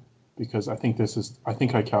 then. Because I think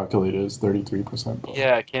I calculated as 33% bow.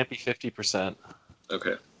 Yeah, it can't be 50%.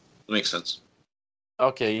 Okay. That makes sense.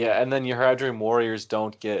 Okay, yeah, and then your Haradrim warriors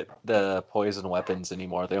don't get the poison weapons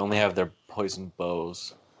anymore. They only have their poison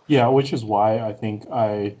bows. Yeah, which is why I think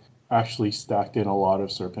I actually stacked in a lot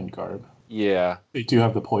of Serpent Guard. Yeah. They do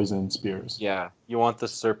have the poison spears. Yeah, you want the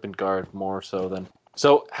Serpent Guard more so than...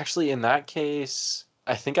 So, actually, in that case,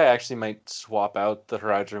 I think I actually might swap out the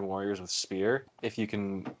Haradrim warriors with spear if you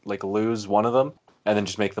can, like, lose one of them. and then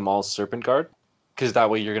just make them all Serpent Guard, because that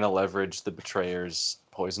way you're gonna leverage the Betrayer's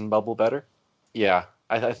poison bubble better. Yeah,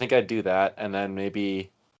 I think I'd do that, and then maybe.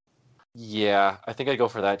 Yeah, I think I'd go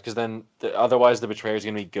for that, because then otherwise the Betrayer's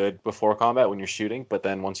gonna be good before combat when you're shooting, but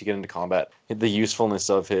then once you get into combat, the usefulness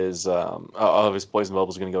of his poison bubble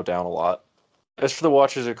is gonna go down a lot. As for the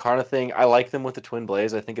Watchers of Karna thing, I like them with the Twin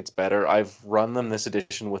Blaze. I think it's better. I've run them this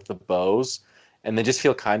edition with the bows, and they just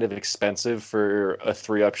feel kind of expensive for a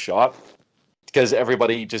 3-up shot. Because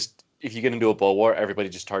everybody just, if you get into a bow war, everybody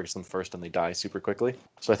just targets them first and they die super quickly.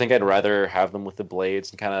 So I think I'd rather have them with the blades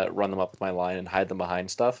and kind of run them up with my line and hide them behind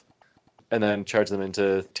stuff. And then charge them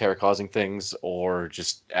into terror-causing things, or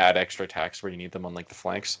just add extra attacks where you need them on like the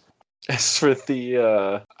flanks. As for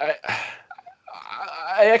the...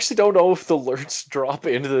 I actually don't know if the alerts drop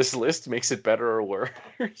into this list makes it better or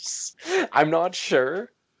worse. I'm not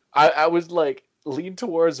sure. I would like lean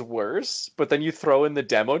towards worse, but then you throw in the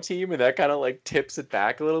demo team and that kind of like tips it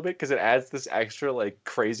back a little bit because it adds this extra like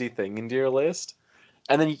crazy thing into your list.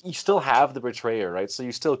 And then you still have the Betrayer, right? So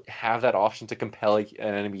you still have that option to compel an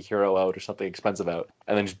enemy hero out or something expensive out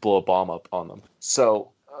and then just blow a bomb up on them.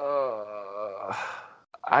 So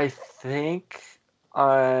I think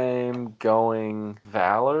I'm going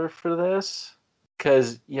Valor for this.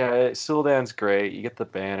 Because, yeah, Sul'Dan's great. You get the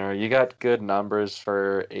banner. You got good numbers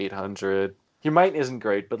for 800. Your might isn't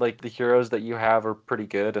great, but, like, the heroes that you have are pretty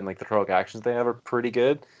good, and, like, the heroic actions they have are pretty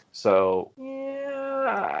good. So,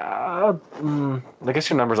 yeah. I guess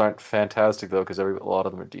your numbers aren't fantastic, though, because a lot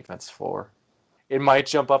of them are defense 4. It might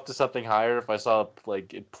jump up to something higher if I saw,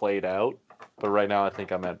 like, it played out. But right now, I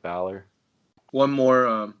think I'm at Valor. One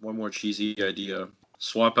more cheesy idea.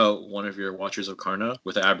 Swap out one of your Watchers of Karna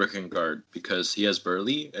with Abrakan Guard, because he has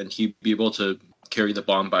Burly and he'd be able to carry the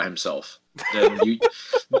bomb by himself. Then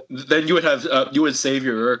you would have you would save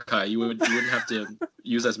your Urkai. You wouldn't have to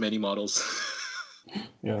use as many models.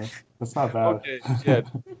 Yeah, that's not bad. Okay, yeah,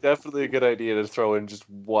 definitely a good idea to throw in just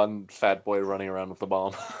one fat boy running around with the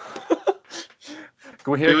bomb. It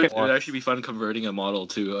would actually be fun converting a model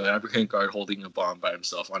to an Abrakan Guard holding a bomb by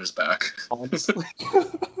himself on his back.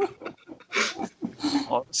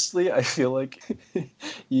 Honestly, I feel like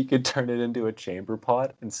you could turn it into a chamber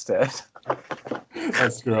pot instead.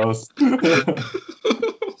 That's gross.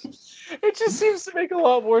 It just seems to make a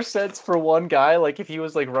lot more sense for one guy. Like if he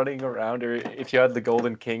was like running around, or if you had the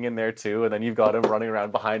Golden King in there too, and then you've got him running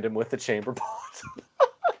around behind him with the chamber pot.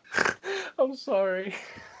 I'm sorry.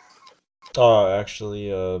 Actually,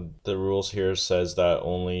 the rules here says that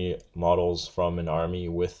only models from an army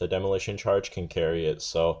with the demolition charge can carry it,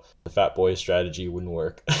 so the fat boy strategy wouldn't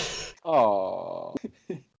work. Oh.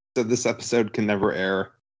 So this episode can never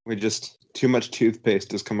air. Too much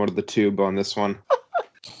toothpaste has come out of the tube on this one.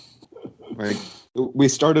 Like, we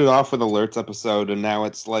started off with alerts episode, and now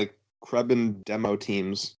it's like Krebin demo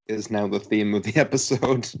teams is now the theme of the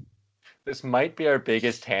episode. This might be our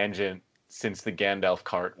biggest tangent since the Gandalf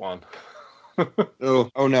cart one.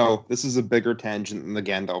 Oh no, this is a bigger tangent than the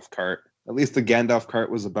Gandalf cart. At least the Gandalf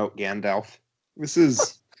cart was about Gandalf. This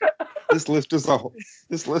list as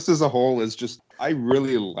a whole is just, I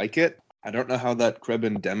really like it. I don't know how that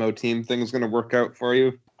Krebin demo team thing is going to work out for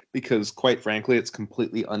you, because quite frankly, it's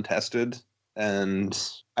completely untested. And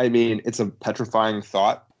I mean, it's a petrifying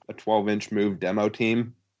thought, a 12-inch move demo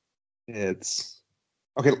team.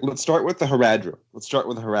 Okay, let's start with the Haradrim.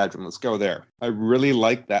 Let's go there. I really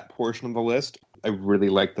like that portion of the list. I really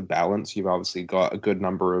like the balance. You've obviously got a good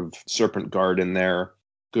number of Serpent Guard in there,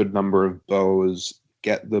 good number of bows.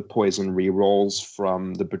 Get the poison rerolls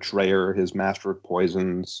from the Betrayer, his Master of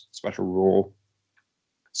Poisons special rule.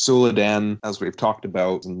 Sul'Dan, as we've talked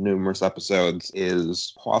about in numerous episodes,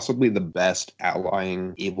 is possibly the best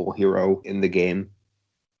allying evil hero in the game.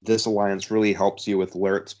 This alliance really helps you with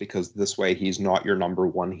alerts, because this way he's not your number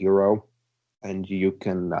one hero, and you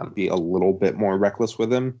can be a little bit more reckless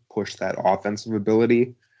with him, push that offensive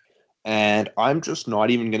ability. And I'm just not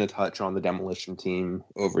even going to touch on the demolition team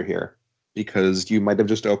over here, because you might have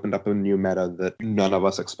just opened up a new meta that none of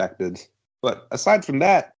us expected. But aside from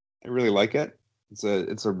that, I really like it.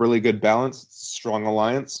 It's a really good balance. It's a strong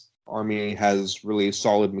alliance. Army has really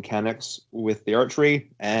solid mechanics with the archery,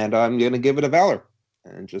 and I'm going to give it a Valor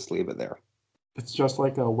and just leave it there. It's just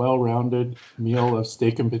like a well-rounded meal of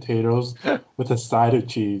steak and potatoes with a side of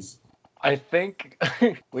cheese. I think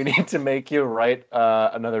we need to make you write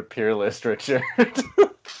another peer list, Richard,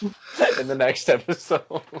 in the next episode.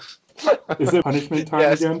 Is it punishment time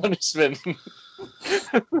yes, again? Punishment.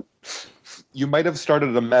 You might have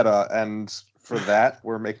started a meta, and for that,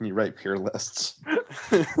 we're making you write peer lists.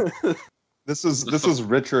 This is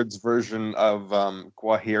Richard's version of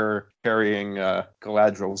Gwahir carrying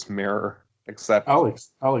Galadriel's mirror Except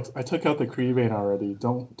Alex, I took out the Creevane already.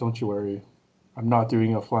 Don't you worry. I'm not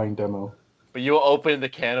doing a flying demo. But you opened the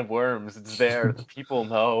can of worms. It's there. The people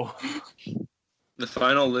know. The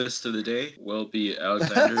final list of the day will be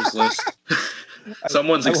Alexander's list.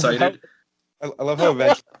 Someone's I love excited. I love how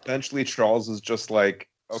eventually Charles is just like,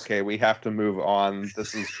 okay, we have to move on.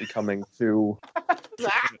 This is becoming too.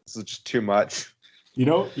 This is just too much. You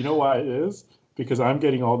know why it is? Because I'm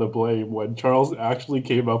getting all the blame when Charles actually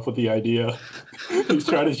came up with the idea. He's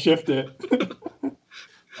trying to shift it.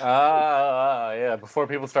 Yeah. Before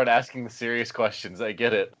people start asking the serious questions, I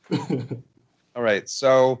get it. All right,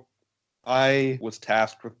 so I was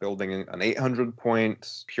tasked with building an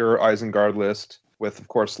 800-point pure Isengard list with, of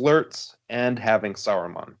course, Lurtz and having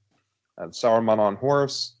Saruman. And Saruman on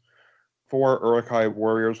horse, 4 Uruk-hai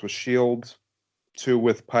warriors with shield, 2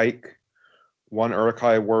 with pike, 1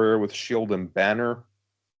 Uruk-hai warrior with shield and banner,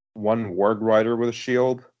 1 warg rider with a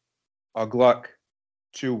shield, Ugluk,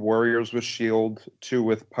 2 warriors with shield, 2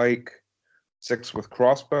 with pike, 6 with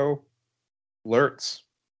crossbow, Lurtz,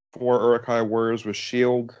 4 Uruk-hai warriors with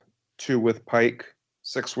shield, 2 with pike,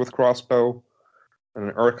 6 with crossbow, and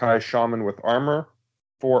an Uruk-hai shaman with armor,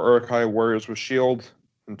 4 Uruk-hai warriors with shield,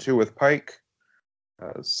 and 2 with pike.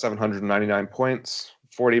 799 points,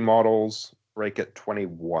 40 models, break at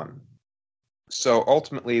 21. So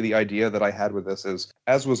ultimately, the idea that I had with this is,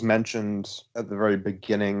 as was mentioned at the very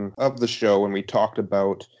beginning of the show when we talked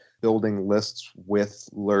about building lists with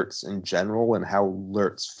Lurtz in general and how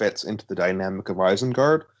Lurtz fits into the dynamic of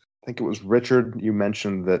Isengard. I think it was Richard, you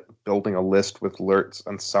mentioned that building a list with Lurtz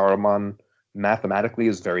and Saruman mathematically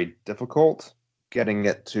is very difficult, getting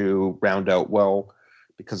it to round out well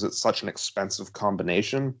because it's such an expensive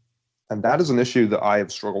combination. And that is an issue that I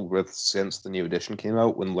have struggled with since the new edition came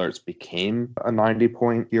out, when Lurtz became a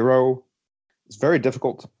 90-point hero. It's very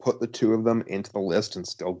difficult to put the two of them into the list and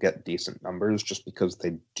still get decent numbers just because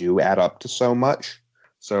they do add up to so much.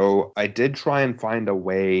 So I did try and find a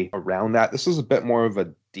way around that. This is a bit more of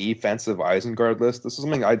a defensive Isengard list. This is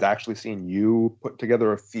something I'd actually seen you put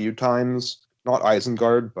together a few times. Not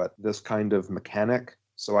Isengard, but this kind of mechanic.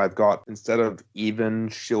 So I've got, instead of even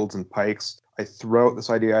shields and pikes, I throw out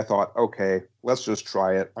this idea. I thought, okay, let's just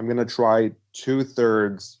try it. I'm going to try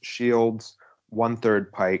 2/3 shields,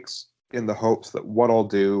 1/3 pikes, in the hopes that what I'll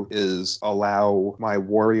do is allow my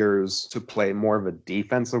warriors to play more of a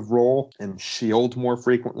defensive role and shield more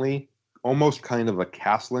frequently. Almost kind of a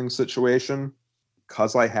castling situation.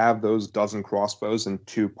 Because I have those dozen crossbows in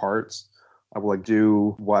 2 parts, I will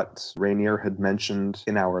do what Rainier had mentioned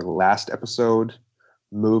in our last episode,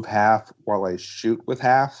 move half while I shoot with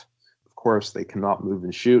half. Of course, they cannot move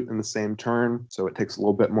and shoot in the same turn, so it takes a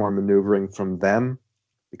little bit more maneuvering from them.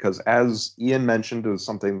 Because as Ian mentioned, is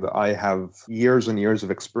something that I have years and years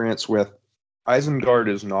of experience with, Isengard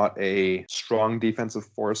is not a strong defensive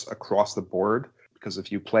force across the board. Because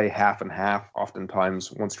if you play half and half,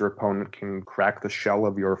 oftentimes once your opponent can crack the shell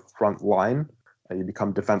of your front line, you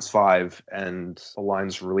become defense 5 and the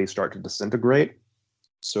lines really start to disintegrate.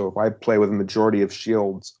 So if I play with a majority of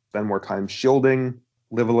shields, spend more time shielding,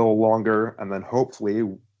 live a little longer, and then hopefully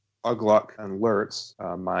Ugluk and Lurtz,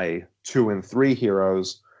 my 2 and 3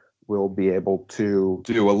 heroes, will be able to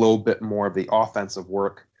do a little bit more of the offensive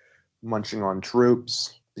work, munching on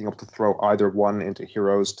troops, being able to throw either one into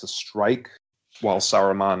heroes to strike, while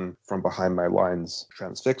Saruman from behind my lines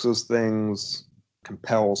transfixes things,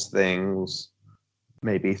 compels things,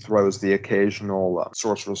 maybe throws the occasional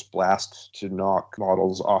Sorcerer's Blast to knock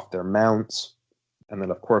models off their mounts. And then,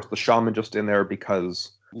 of course, the Shaman just in there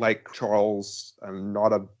because, like Charles, I'm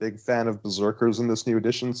not a big fan of Berserkers in this new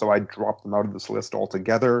edition, so I dropped them out of this list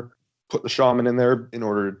altogether, put the Shaman in there in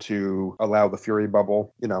order to allow the Fury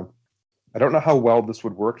Bubble. I don't know how well this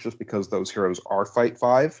would work just because those heroes are Fight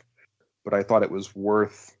 5, but I thought it was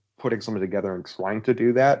worth putting something together and trying to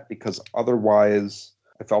do that, because otherwise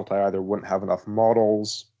I felt I either wouldn't have enough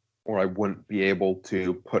models or I wouldn't be able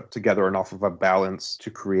to put together enough of a balance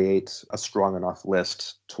to create a strong enough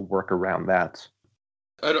list to work around that.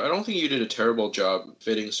 I don't think you did a terrible job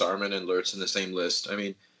fitting Saruman and Lurtz in the same list. I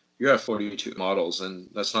mean, you have 42 models, and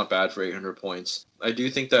that's not bad for 800 points. I do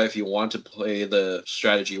think that if you want to play the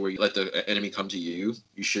strategy where you let the enemy come to you,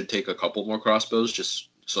 you should take a couple more crossbows just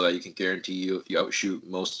so that you can guarantee you outshoot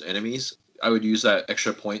most enemies. I would use that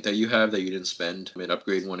extra point that you have that you didn't spend and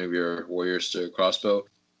upgrade one of your warriors to crossbow.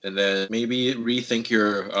 And then maybe rethink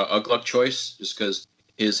your Ugluk choice, just because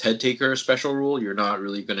his head taker special rule, you're not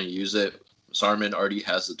really going to use it. Saruman already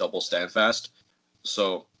has the double standfast.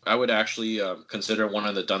 So I would actually consider one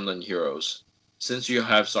of the Dunlin heroes. since you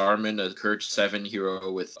have Saruman, a Courage 7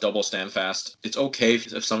 hero with double standfast, it's okay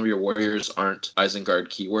if some of your warriors aren't Isengard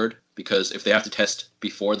keyword, because if they have to test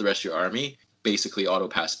before the rest of your army, basically auto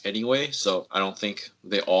pass anyway, so I don't think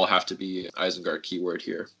they all have to be Isengard keyword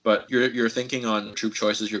here. But your thinking on troop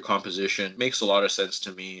choices, your composition makes a lot of sense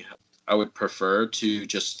to me. I would prefer to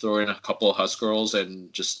just throw in a couple of Husk Girls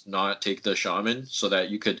and just not take the Shaman, so that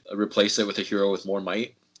you could replace it with a hero with more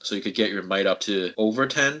might, so you could get your might up to over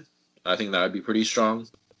 10. I think that would be pretty strong.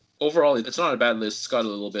 Overall, it's not a bad list. It's got a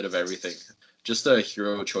little bit of everything. Just the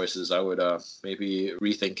hero choices, I would maybe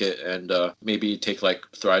rethink it and maybe take like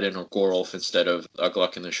Thryden or Gorolf instead of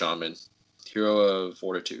Ugluk and the Shaman. Hero of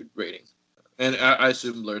Fortitude rating. And I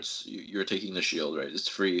assume, Lurtz, you're taking the shield, right? It's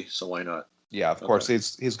free, so why not? Yeah, of course,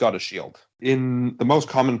 he's got a shield. In the most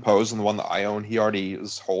common pose, and the one that I own, he already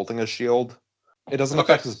is holding a shield. It doesn't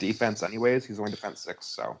affect his defense anyways. He's only defense 6,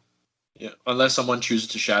 so... Yeah, unless someone chooses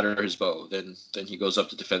to shatter his bow, then he goes up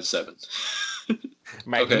to defense 7.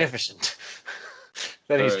 Magnificent.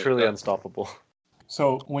 Then he's truly unstoppable.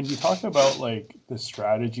 So when you talk about like the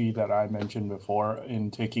strategy that I mentioned before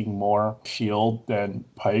in taking more shield than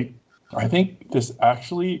pike, I think this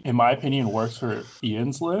actually, in my opinion, works for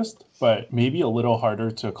Ian's list, but maybe a little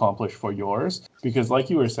harder to accomplish for yours. Because like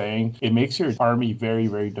you were saying, it makes your army very,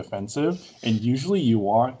 very defensive. And usually you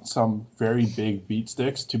want some very big beat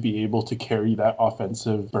sticks to be able to carry that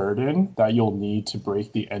offensive burden that you'll need to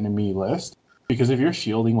break the enemy list. Because if you're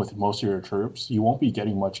shielding with most of your troops, you won't be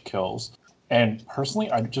getting much kills. And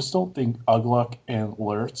personally, I just don't think Ugluk and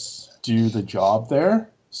Lurtz do the job there.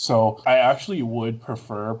 So I actually would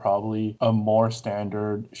prefer probably a more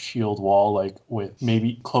standard shield wall, like with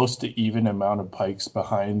maybe close to even amount of pikes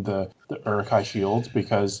behind the Uruk-hai shields,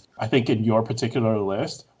 because I think in your particular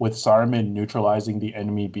list, with Saruman neutralizing the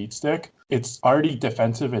enemy beatstick, it's already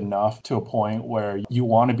defensive enough to a point where you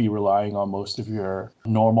want to be relying on most of your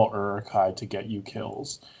normal Uruk-hai to get you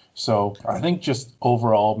kills. So I think just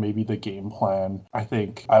overall, maybe the game plan, I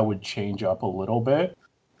think I would change up a little bit.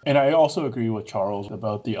 And I also agree with Charles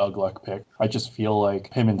about the Ugluk pick. I just feel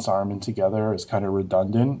like him and Saruman together is kind of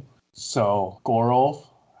redundant. So Gorolf,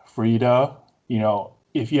 Frida,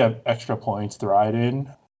 if you have extra points,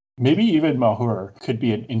 Thryden, maybe even Mahur could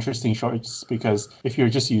be an interesting choice, because if you're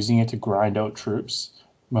just using it to grind out troops,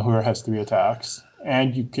 Mahur has 3 attacks.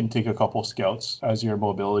 And you can take a couple scouts as your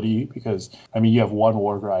mobility, because, you have 1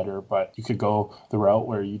 Warg Rider, but you could go the route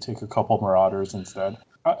where you take a couple Marauders instead.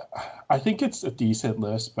 I think it's a decent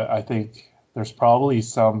list, but I think there's probably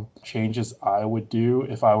some changes I would do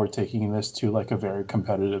if I were taking this to like a very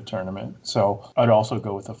competitive tournament. So I'd also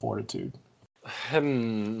go with the Fortitude.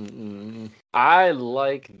 I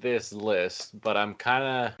like this list, but I'm kind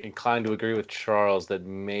of inclined to agree with Charles that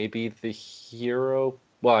maybe the hero...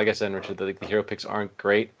 Well, I guess, Richard, the hero picks aren't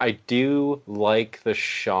great. I do like the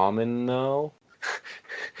Shaman, though.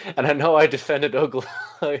 And I know I defended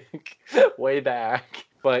Ugluk way back.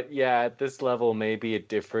 But yeah, at this level, maybe a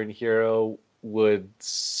different hero would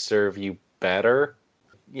serve you better.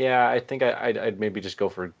 Yeah, I think I'd maybe just go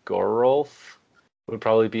for Gorolf. Would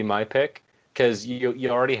probably be my pick, because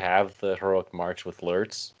you already have the Heroic March with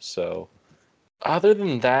Lurtz. So other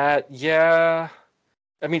than that, yeah,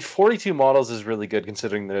 42 models is really good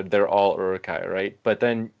considering that they're all Uruk-hai, right? But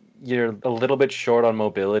then you're a little bit short on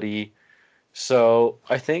mobility. So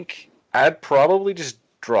I think I'd probably just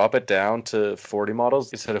drop it down to 40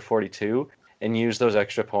 models instead of 42 and use those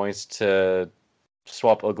extra points to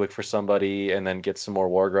swap Ugluk for somebody and then get some more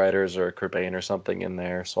Warg Riders or Kerbane or something in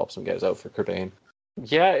there, swap some guys out for Kerbane.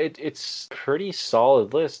 Yeah, it's pretty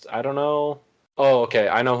solid list. I don't know. Oh, okay,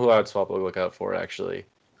 I know who I would swap Ugluk out for, actually.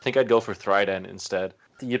 I think I'd go for Thryden instead.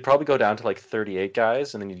 You'd probably go down to like 38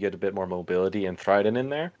 guys, and then you'd get a bit more mobility and Thryden in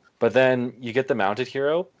there. But then you get the mounted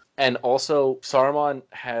hero. And also, Saruman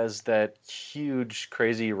has that huge,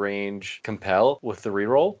 crazy range compel with the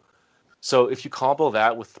reroll. So if you combo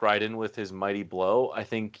that with Thryden with his mighty blow, I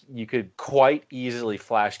think you could quite easily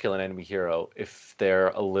flash kill an enemy hero if they're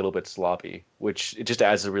a little bit sloppy, which it just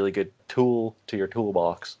adds a really good tool to your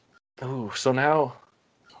toolbox. Ooh, so now...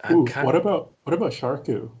 What about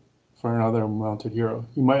Sharku for another mounted hero?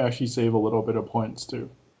 You might actually save a little bit of points too.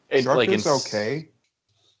 Sharku's okay.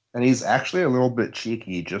 And he's actually a little bit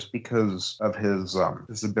cheeky just because of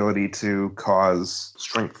his ability to cause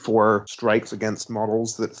strength 4 strikes against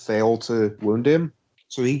models that fail to wound him.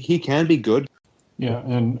 So he can be good. Yeah,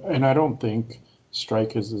 and I don't think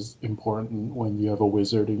strike is as important when you have a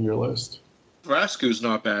wizard in your list. Vrasku's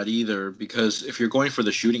not bad either, because if you're going for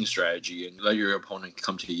the shooting strategy and let your opponent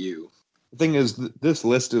come to you, The thing is, this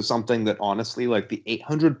list is something that honestly, like the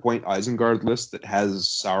 800-point Isengard list that has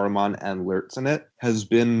Saruman and Lurtz in it, has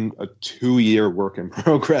been a 2-year work in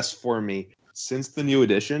progress for me. Since the new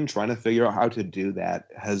edition, trying to figure out how to do that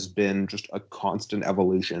has been just a constant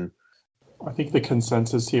evolution. I think the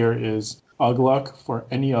consensus here is Ugluk for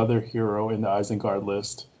any other hero in the Isengard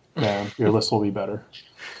list, then your list will be better.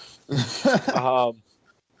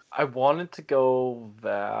 I wanted to go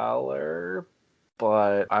Valor,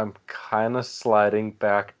 but I'm kind of sliding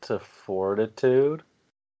back to Fortitude,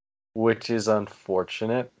 which is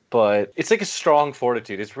unfortunate. But it's like a strong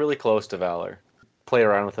Fortitude. It's really close to Valor. Play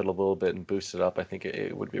around with it a little bit and boost it up. I think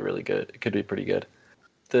it would be really good. It could be pretty good.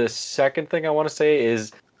 The second thing I want to say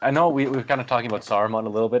is, I know we're kind of talking about Saruman a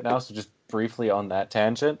little bit now, so just briefly on that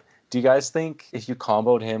tangent. Do you guys think if you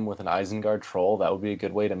comboed him with an Isengard troll, that would be a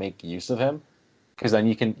good way to make use of him? Because then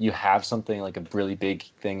you have something like a really big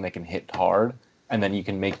thing that can hit hard, and then you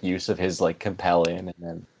can make use of his like compel in and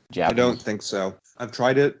then jab. I don't think so. I've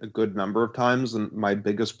tried it a good number of times, and my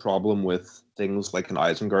biggest problem with things like an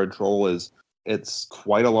Isengard troll is it's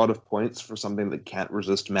quite a lot of points for something that can't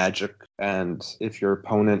resist magic, and if your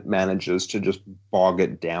opponent manages to just bog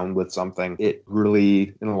it down with something, it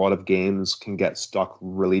really, in a lot of games, can get stuck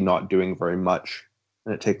really not doing very much.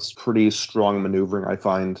 And it takes pretty strong maneuvering, I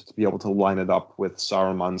find, to be able to line it up with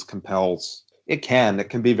Saruman's compels. It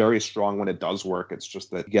can be very strong when it does work. It's just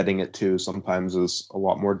that getting it to sometimes is a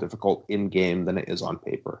lot more difficult in-game than it is on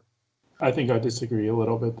paper. I think I disagree a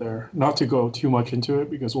little bit there. Not to go too much into it,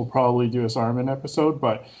 because we'll probably do a Saruman episode,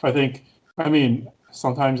 but I mean,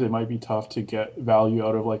 sometimes it might be tough to get value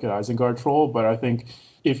out of like an Isengard troll, but I think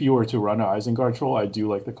if you were to run an Isengard troll, I do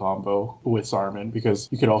like the combo with Saruman, because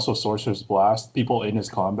you could also Sorcerer's Blast people in his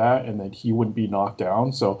combat, and then he wouldn't be knocked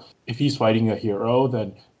down. So if he's fighting a hero,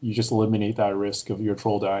 then you just eliminate that risk of your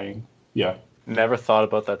troll dying. Yeah. Never thought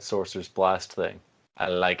about that Sorcerer's Blast thing. I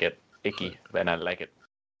like it. Icky, and I like it.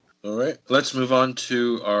 All right, let's move on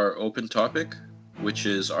to our open topic, which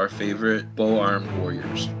is our favorite bow-armed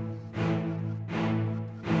warriors.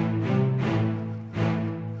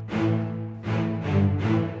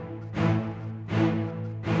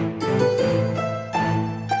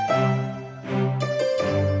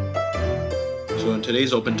 So in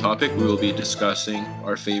today's open topic, we will be discussing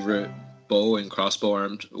our favorite bow and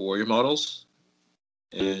crossbow-armed warrior models.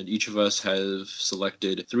 And each of us have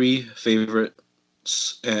selected 3 favorites.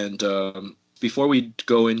 And before we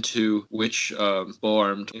go into which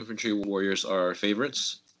bow-armed infantry warriors are our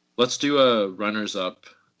favorites, let's do a runners-up.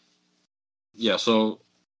 Yeah, so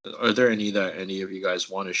are there any that any of you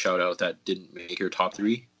guys want to shout out that didn't make your top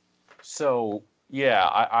 3? So, yeah,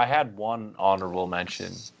 I had one honorable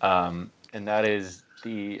mention, and that is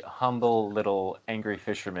the humble little angry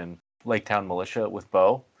fisherman Lake Town Militia with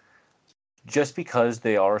bow. Just because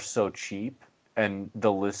they are so cheap, and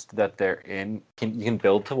the list that they're in, you can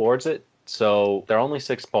build towards it. So they're only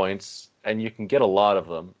 6 points, and you can get a lot of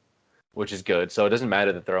them, which is good. So it doesn't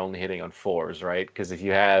matter that they're only hitting on 4s, right? Because if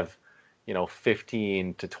you have,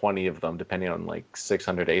 15 to 20 of them, depending on like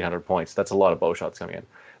 600, 800 points, that's a lot of bow shots coming in.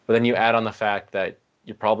 But then you add on the fact that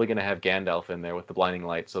you're probably going to have Gandalf in there with the blinding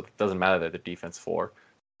light, so it doesn't matter that they're defense 4,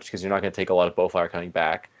 because you're not going to take a lot of bowfire coming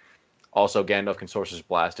back. Also, Gandalf can Sorcerer's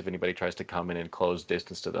Blast if anybody tries to come in and close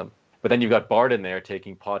distance to them. But then you've got Bard in there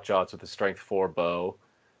taking pot shots with a strength 4 bow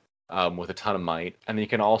with a ton of might. And then you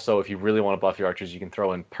can also, if you really want to buff your archers, you can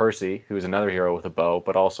throw in Percy, who is another hero with a bow,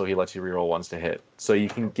 but also he lets you reroll 1s to hit. So you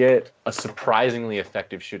can get a surprisingly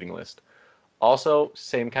effective shooting list. Also,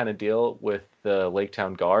 same kind of deal with the Lake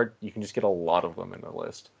Town Guard. You can just get a lot of them in the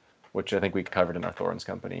list, which I think we covered in our Thorin's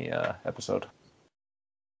Company episode.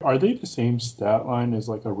 Are they the same stat line as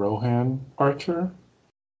like a Rohan archer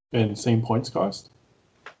and same points cost?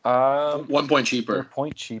 1 point cheaper. They're a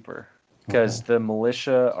point cheaper, because the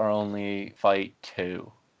militia are only fight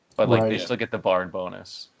 2, but like they still get the Bard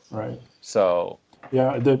bonus. Right. So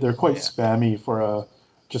yeah, they're quite spammy for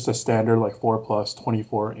just a standard like 4+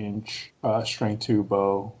 24-inch strength 2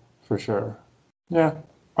 bow for sure. Yeah,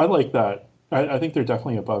 I like that. I think they're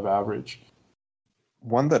definitely above average.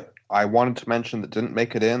 One that I wanted to mention that didn't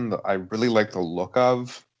make it in, that I really like the look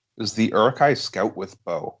of, is the Uruk-hai Scout with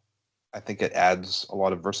bow. I think it adds a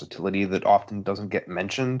lot of versatility that often doesn't get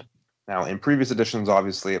mentioned. Now, in previous editions,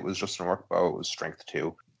 obviously, it was just an orc bow. It was strength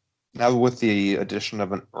 2. Now, with the addition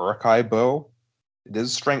of an Uruk-hai bow, it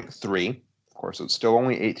is strength 3. Of course, it's still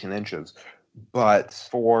only 18 inches. But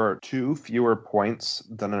for 2 fewer points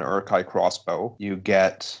than an Uruk-hai crossbow, you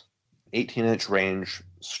get 18-inch range,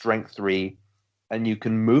 strength 3, and you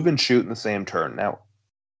can move and shoot in the same turn. Now,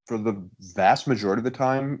 for the vast majority of the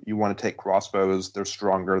time, you want to take crossbows. They're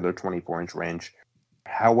stronger. They're 24-inch range.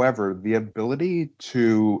 However, the ability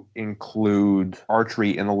to include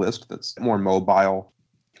archery in a list that's more mobile,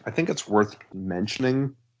 I think it's worth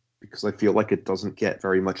mentioning because I feel like it doesn't get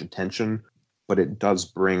very much attention, but it does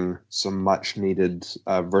bring some much needed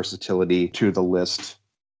versatility to the list.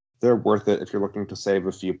 They're worth it if you're looking to save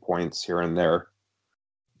a few points here and there.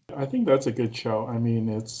 I think that's a good show. I mean,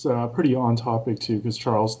 it's pretty on topic too, because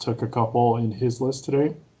Charles took a couple in his list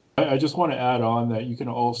today. I just want to add on that you can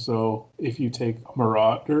also, if you take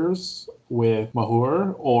Marauders with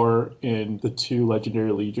Mahur, or in the two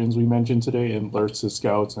Legendary Legions we mentioned today, in Lurtz's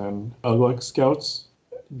Scouts and Ugluk Scouts,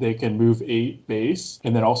 they can move 8 base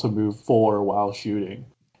and then also move 4 while shooting.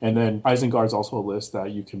 And then Isengard's also a list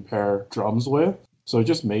that you can pair drums with. So it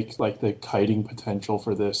just makes like the kiting potential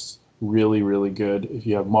for this really, really good. If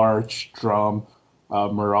you have March, Drum,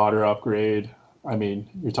 Marauder upgrade, I mean,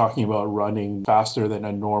 you're talking about running faster than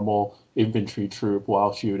a normal infantry troop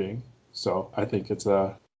while shooting. So I think it's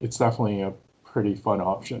definitely a pretty fun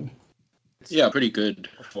option. Yeah, pretty good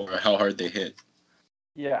for how hard they hit.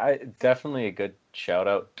 Yeah, definitely a good shout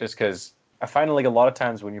out. Just because I find like a lot of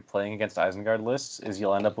times when you're playing against Isengard lists, is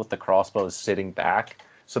you'll end up with the crossbows sitting back.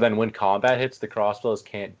 So then when combat hits, the crossbows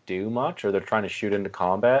can't do much, or they're trying to shoot into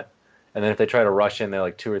combat. And then if they try to rush in, they're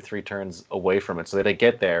like 2 or 3 turns away from it. So they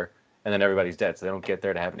get there, and then everybody's dead. So they don't get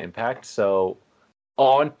there to have an impact. So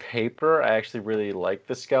on paper, I actually really like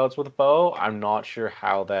the scouts with bow. I'm not sure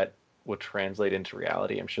how that would translate into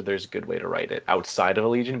reality. I'm sure there's a good way to write it outside of a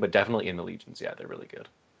Legion, but definitely in the Legions, yeah, they're really good.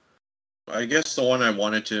 I guess the one I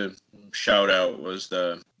wanted to shout out was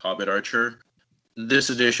the Hobbit Archer. This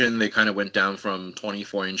edition, they kind of went down from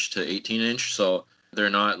 24-inch to 18-inch, so they're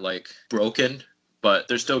not like broken, but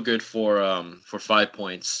they're still good for 5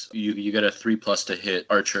 points. You get a 3+ to hit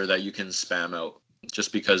archer that you can spam out,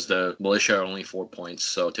 just because the militia are only 4 points.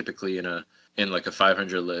 So typically in like a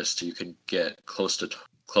 500 list, you can get close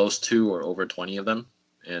to or over 20 of them,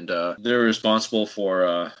 and they're responsible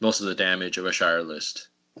for most of the damage of a Shire list.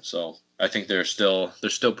 So I think they're still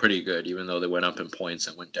pretty good, even though they went up in points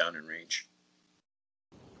and went down in range.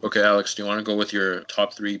 Okay, Alex, do you want to go with your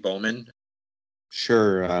top 3 bowmen?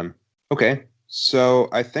 Sure. Okay, so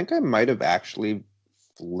I think I might have actually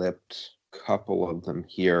flipped a couple of them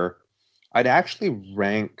here. I'd actually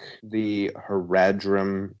rank the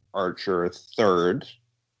Haradrim Archer third.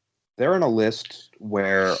 They're in a list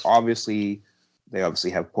where they obviously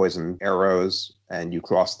have poison arrows, and you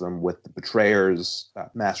cross them with the Betrayer's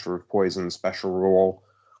Master of Poison special rule,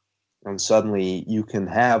 and suddenly you can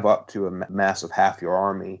have up to a mass of half your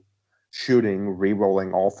army shooting,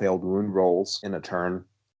 re-rolling all failed wound rolls in a turn.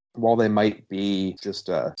 While they might be just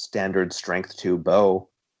a standard strength 2 bow,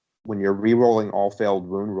 when you're re-rolling all failed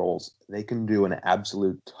wound rolls, they can do an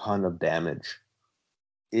absolute ton of damage.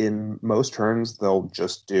 In most turns, they'll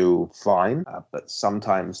just do fine, but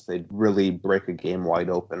sometimes they really break a game wide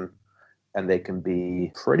open, and they can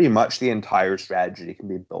be pretty much the entire strategy can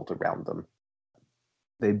be built around them.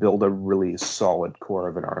 They build a really solid core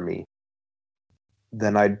of an army.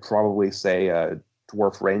 Then I'd probably say a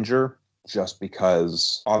Dwarf Ranger, just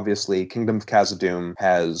because obviously Kingdom of Khazad-dûm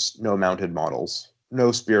has no mounted models,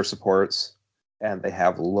 no spear supports, and they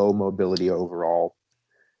have low mobility overall.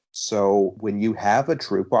 So when you have a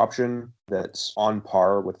troop option that's on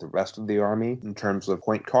par with the rest of the army in terms of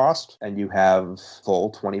point cost, and you have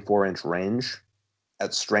full 24-inch range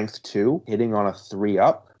at strength 2, hitting on a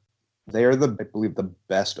 3-up, they are, I believe, the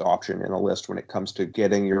best option in a list when it comes to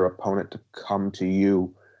getting your opponent to come to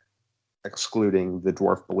you, excluding the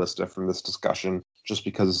Dwarf Ballista from this discussion, just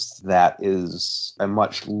because that is a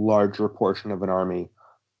much larger portion of an army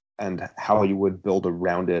and how you would build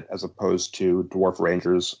around it, as opposed to Dwarf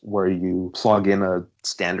Rangers, where you plug in a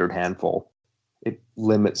standard handful. It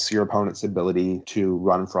limits your opponent's ability to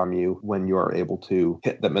run from you when you're able to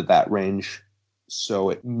hit them at that range.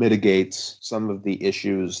 So it mitigates some of the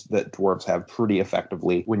issues that dwarves have pretty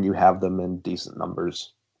effectively when you have them in decent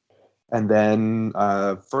numbers. And then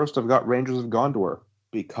first I've got Rangers of Gondor,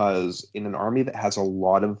 because in an army that has a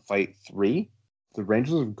lot of Fight 3, the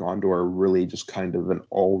Rangers of Gondor are really just kind of an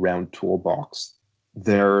all-round toolbox.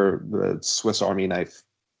 They're the Swiss Army knife.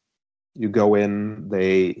 You go in,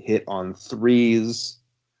 they hit on 3s,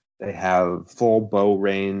 they have full bow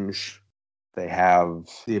range, they have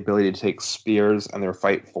the ability to take spears, and they're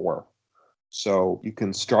Fight 4. So you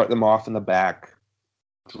can start them off in the back,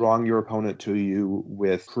 drawing your opponent to you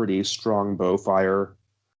with pretty strong bow fire,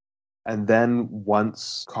 and then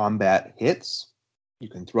once combat hits, you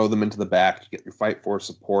can throw them into the back to get your Fight 4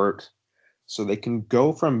 support. So they can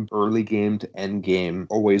go from early game to end game,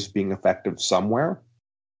 always being effective somewhere.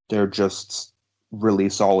 They're just really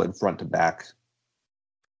solid front to back.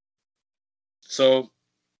 So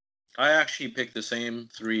I actually picked the same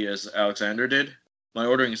 3 as Alexander did. My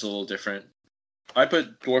ordering is a little different. I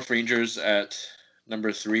put Dwarf Rangers at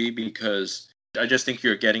number 3 because I just think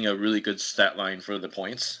you're getting a really good stat line for the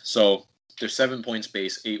points. So there's 7 points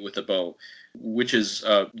base, 8 with the bow, which is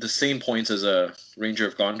the same points as a Ranger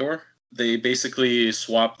of Gondor. They basically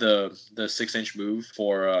swap the 6-inch move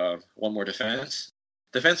for 1 more defense.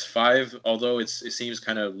 Defense 5, although it seems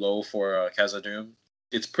kind of low for Khazad-dûm,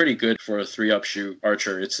 it's pretty good for a 3-up shoot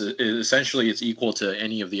archer. Essentially it's equal to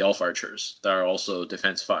any of the elf archers that are also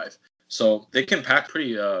defense 5. So they can pack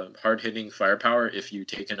pretty hard-hitting firepower if you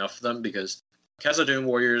take enough of them, because Khazad-dûm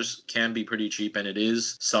warriors can be pretty cheap, and it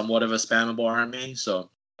is somewhat of a spammable army. So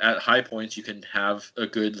at high points, you can have a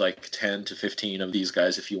good 10 to 15 of these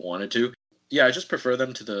guys if you wanted to. Yeah, I just prefer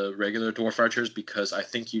them to the regular dwarf archers because I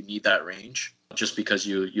think you need that range, just because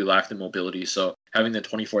you lack the mobility. So having the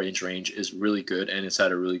 24-inch range is really good, and it's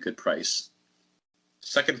at a really good price.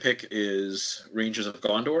 Second pick is Rangers of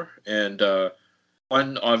Gondor, and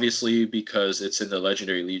one, obviously, because it's in the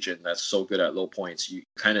Legendary Legion that's so good at low points. You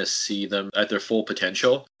kind of see them at their full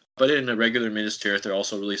potential. But in a regular Minister, they're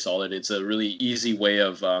also really solid. It's a really easy way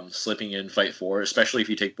of slipping in Fight 4, especially if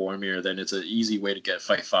you take Boromir, then it's an easy way to get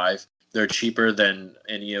Fight 5. They're cheaper than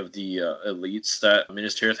any of the elites that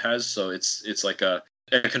Minas Tirith has, so it's like a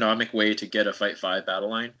economic way to get a Fight 5 battle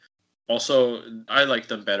line. Also, I like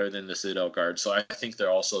them better than the Citadel Guard, so I think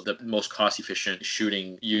they're also the most cost-efficient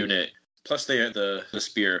shooting unit. Plus, they have the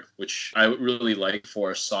spear, which I really like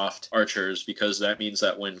for soft archers, because that means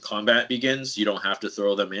that when combat begins, you don't have to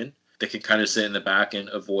throw them in. They can kind of sit in the back and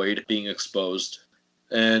avoid being exposed.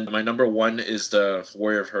 And my number 1 is the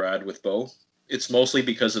Warrior of Harad with bow. It's mostly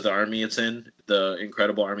because of the army it's in, the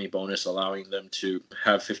incredible army bonus allowing them to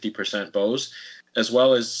have 50% bows, as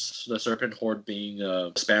well as the Serpent Horde being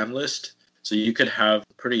a spam list. So you could have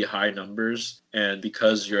pretty high numbers, and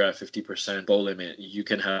because you're at 50% bow limit, you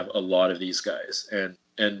can have a lot of these guys.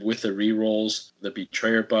 And with the rerolls, the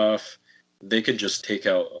Betrayer buff, they can just take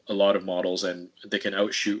out a lot of models, and they can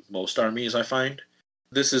outshoot most armies, I find.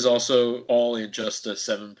 This is also all in just a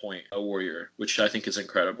 7-point warrior, which I think is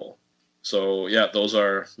incredible. So yeah, those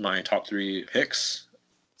are my top 3 picks.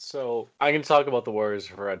 So I can talk about the Warriors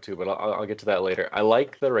of Harad too, but I'll get to that later. I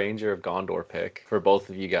like the Ranger of Gondor pick for both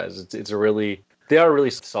of you guys. They are really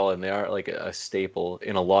solid, and they are like a staple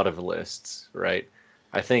in a lot of lists, right?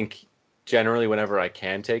 I think generally whenever I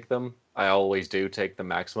can take them, I always do take the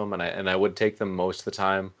maximum, and I would take them most of the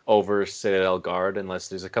time over Citadel Guard, unless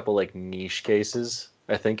there's a couple niche cases.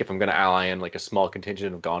 I think if I'm going to ally in a small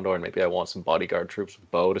contingent of Gondor, and maybe I want some bodyguard troops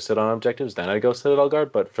with bow to sit on objectives, then I'd go Citadel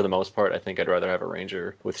Guard. But for the most part, I think I'd rather have a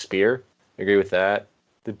ranger with spear. I agree with that.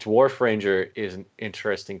 The Dwarf Ranger is an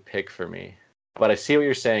interesting pick for me. But I see what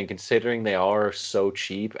you're saying, considering they are so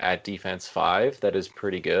cheap at defense 5, that is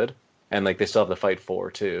pretty good. And they still have the Fight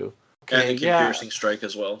 4 too. Okay, and they keep piercing strike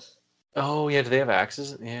as well. Oh yeah, do they have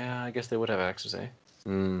axes? Yeah, I guess they would have axes, eh?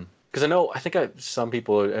 Because I think some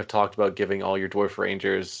people have talked about giving all your Dwarf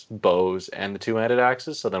Rangers bows and the 2-handed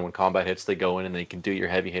axes, so then when combat hits, they go in and they can do your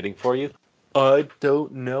heavy hitting for you. I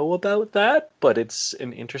don't know about that, but it's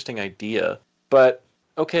an interesting idea. But,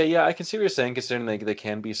 okay, yeah, I can see what you're saying, considering they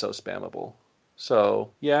can be so spammable. So,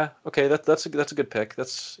 yeah, okay, that's a good pick.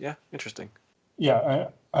 That's, yeah, interesting. Yeah,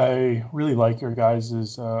 I really like your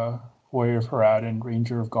guys' Warrior of Harad and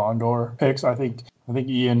Ranger of Gondor picks. I think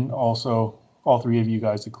Ian also... all 3 of you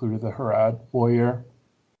guys included the Harad Warrior.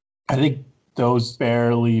 I think those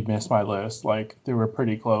barely missed my list. They were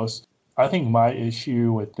pretty close. I think my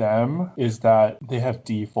issue with them is that they have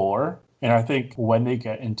D4. And I think when they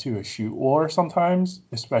get into a shoot war sometimes,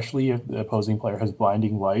 especially if the opposing player has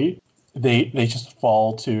blinding light, they just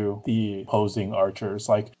fall to the opposing archers.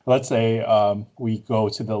 Let's say we go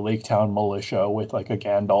to the Lake Town Militia with a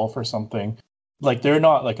Gandalf or something. They're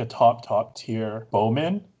not a top tier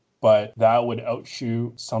bowman, but that would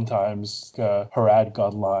outshoot sometimes the Harad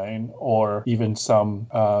Godline or even some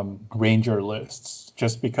Ranger lists,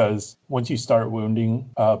 just because once you start wounding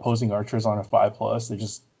opposing archers on a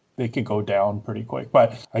 5+, they could go down pretty quick.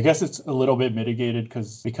 But I guess it's a little bit mitigated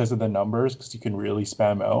because of the numbers, because you can really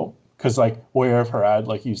spam out. Because Warrior of Harad,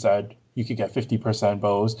 like you said, you could get 50%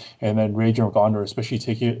 bows, and then Ranger of Gondor, especially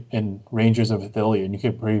take it in Rangers of Ithilien, you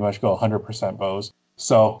could pretty much go 100% bows.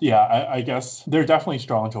 So, yeah, I guess they're definitely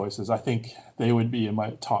strong choices. I think they would be in my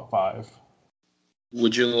top 5.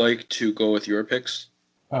 Would you like to go with your picks?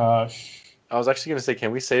 I was actually going to say,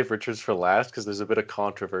 can we save Richards for last? Because there's a bit of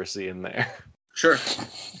controversy in there. Sure.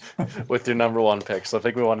 With your number 1 pick. So I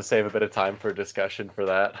think we want to save a bit of time for discussion for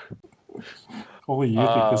that. Only you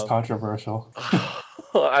think it's controversial.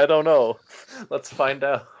 I don't know. Let's find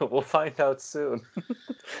out. We'll find out soon.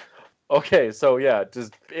 Okay, so yeah,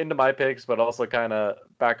 just into my picks, but also kind of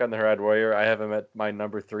back on the Herad Warrior. I have him at my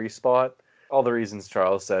number 3 spot. All the reasons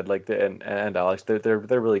Charles said, like and Alex, they're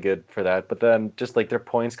really good for that. But then just like their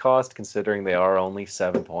points cost, considering they are only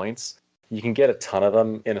 7 points, you can get a ton of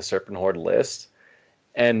them in a Serpent Horde list.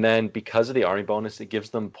 And then because of the army bonus, it gives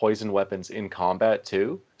them poison weapons in combat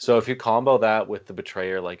too. So if you combo that with the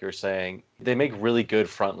Betrayer, like you're saying, they make really good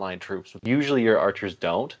frontline troops. Usually your archers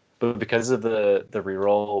don't, but because of the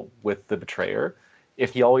reroll with the Betrayer,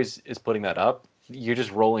 if he always is putting that up, you're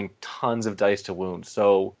just rolling tons of dice to wound.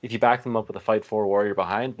 So if you back them up with a Fight 4 warrior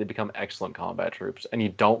behind, they become excellent combat troops. And you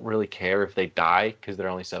don't really care if they die because they're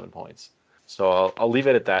only 7 points. So I'll leave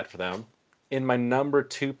it at that for them. In my number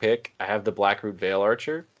 2 pick, I have the Blackroot Veil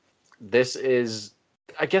Archer. This is,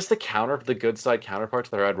 I guess, the good side counterpart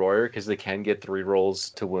to the Red Warrior because they can get 3 rolls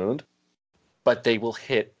to wound, but they will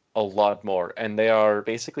hit a lot more. And they are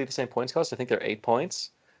basically the same points cost. I think they're 8 points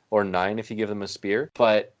or 9 if you give them a spear.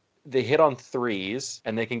 But they hit on 3s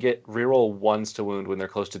and they can get reroll 1s to wound when they're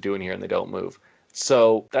close to doing here and they don't move.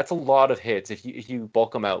 So that's a lot of hits. If you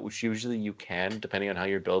bulk them out, which usually you can, depending on how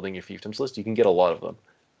you're building your fiefdoms list, you can get a lot of them.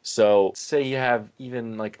 So say you have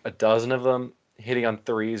even like a dozen of them hitting on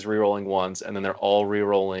 3s, rerolling 1s, and then they're all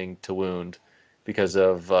rerolling to wound because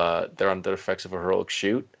of they're under the effects of a heroic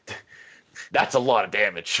shoot. That's a lot of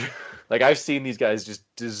damage. Like I've seen these guys just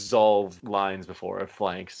dissolve lines before at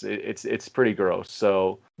flanks. It's pretty gross.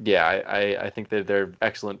 So yeah, I think that they're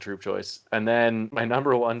excellent troop choice. And then my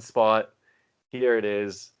number 1 spot, here it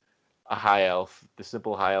is, a high elf, the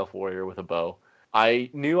simple high elf warrior with a bow. I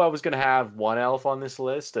knew I was going to have one elf on this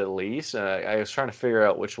list at least. I was trying to figure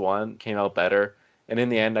out which one came out better. And in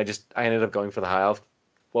the end, I ended up going for the high elf.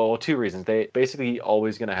 Well, 2 reasons. They basically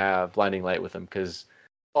always going to have Blinding Light with them because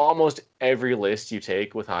almost every list you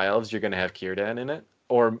take with high elves, you're going to have Círdan in it.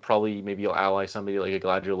 Or probably maybe you'll ally somebody like a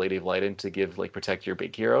Galadriel Lady of Light in to give like protect your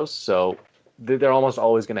big heroes. So they're almost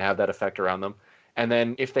always going to have that effect around them. And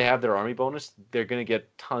then if they have their army bonus, they're going to get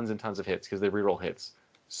tons and tons of hits because they reroll hits.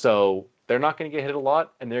 So they're not going to get hit a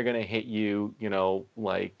lot, and they're going to hit you,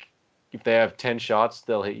 like if they have 10 shots,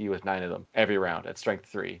 they'll hit you with 9 of them every round at strength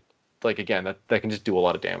 3. Like, again, that can just do a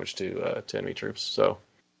lot of damage to enemy troops. So,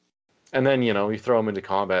 and then, you throw them into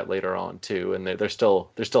combat later on, too, and they're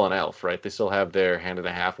still an elf, right? They still have their hand and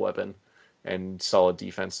a half weapon and solid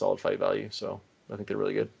defense, solid fight value. So I think they're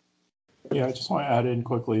really good. Yeah, I just want to add in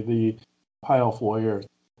quickly the high elf warrior,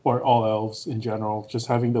 or all elves in general, just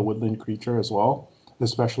having the woodland creature as well,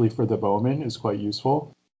 especially for the bowman, is quite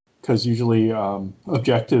useful because usually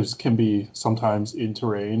objectives can be sometimes in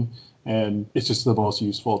terrain, and it's just the most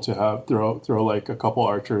useful to have throw like a couple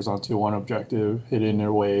archers onto one objective, hit in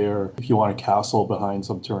their way, or if you want a castle behind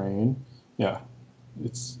some terrain. Yeah,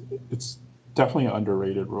 it's definitely an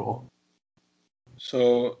underrated rule.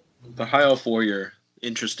 So the High Elf Warrior,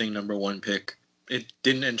 interesting number 1 pick. It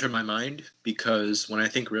didn't enter my mind because when I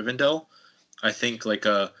think Rivendell, I think like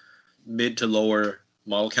a mid to lower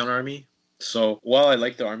model count army. So while I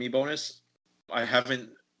like the army bonus, I haven't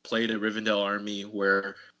played a Rivendell army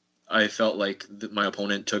where I felt like my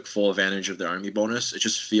opponent took full advantage of their army bonus. It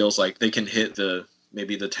just feels like they can hit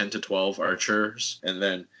maybe the 10 to 12 archers, and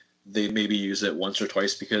then they maybe use it once or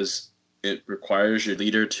twice because it requires your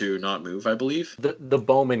leader to not move, I believe. The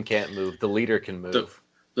bowman can't move. The leader can move.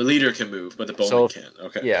 The leader can move, but the bowman can't.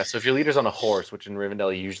 Okay. Yeah, so if your leader's on a horse, which in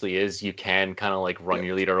Rivendell usually is, you can kind of like run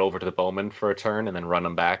your leader over to the bowman for a turn and then run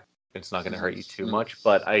them back. It's not going to hurt you too much,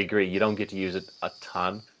 but I agree, you don't get to use it a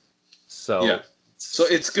ton. So yeah, so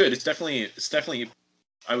it's good. It's definitely,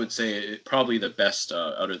 I would say, probably the best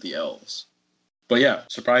out of the elves. But yeah,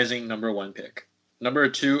 surprising number 1 pick. Number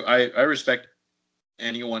 2, I respect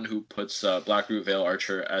anyone who puts Blackroot Veil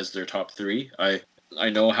Archer as their top 3. I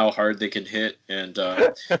know how hard they can hit, and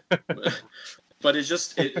but it's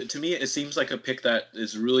just to me it seems like a pick that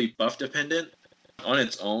is really buff dependent on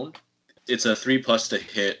its own. It's a 3+ to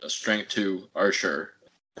hit, a strength 2 archer.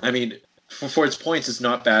 I mean, for its points, it's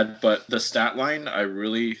not bad, but the stat line, I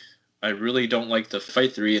really don't like the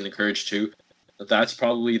fight 3 and the courage 2. That's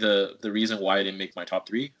probably the reason why I didn't make my top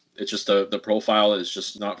 3. It's just the profile is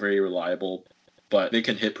just not very reliable, but they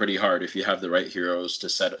can hit pretty hard if you have the right heroes to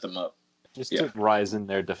set them up. Just to rise in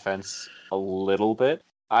their defense a little bit,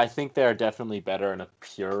 I think they are definitely better in a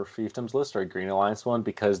pure fiefdoms list or a Green Alliance one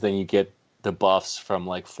because then you get the buffs from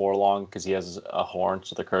like Forlong because he has a horn,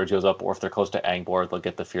 so the courage goes up, or if they're close to Angbor, they'll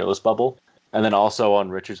get the Fearless Bubble. And then also on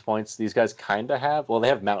Richard's points, these guys kind of they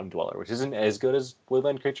have Mountain Dweller, which isn't as good as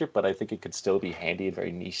Woodland Creature, but I think it could still be handy in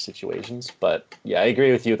very niche situations. But yeah, I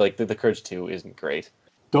agree with you, like the Courage 2 isn't great.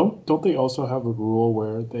 Don't they also have a rule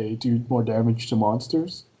where they do more damage to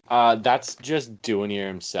monsters? That's just Duanir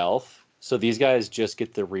himself. So these guys just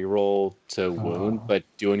get the reroll to wound, but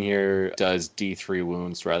Duanir does D3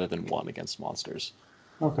 wounds rather than 1 against monsters.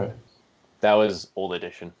 Okay. That was old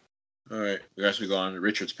edition. All right, I guess we go on to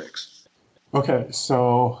Richard's picks. Okay,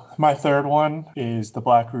 so my third one is the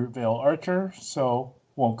Blackroot Veil Archer. So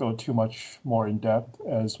won't go too much more in depth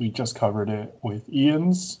as we just covered it with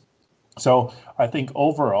Ian's. So I think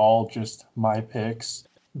overall, just my picks,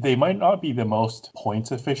 they might not be the most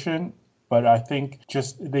points efficient, but I think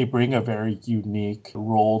just they bring a very unique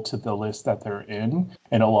role to the list that they're in.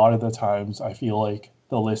 And a lot of the times I feel like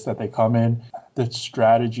the list that they come in, the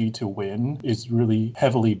strategy to win is really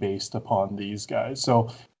heavily based upon these guys.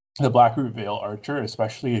 So the Blackroot Veil Archer,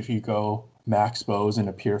 especially if you go max bows in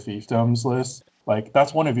a pure fiefdoms list, like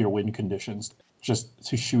that's one of your win conditions, just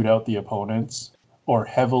to shoot out the opponents or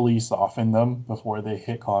heavily soften them before they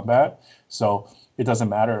hit combat. So it doesn't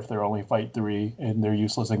matter if they're only fight 3 and they're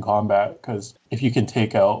useless in combat, because if you can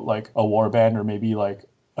take out like a warband or maybe like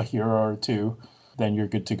a hero or 2, then you're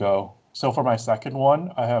good to go. So for my second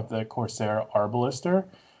one, I have the Corsair Arbalister.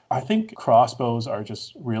 I think crossbows are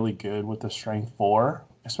just really good with the strength 4,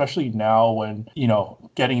 especially now when,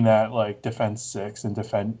 getting that like defense 6 and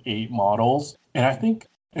defense 8 models. And I think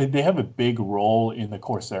they have a big role in the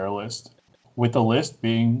Corsair list, with the list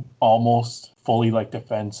being almost fully like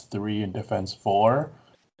defense 3 and defense 4.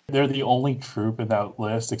 They're the only troop in that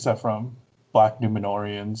list, except from Black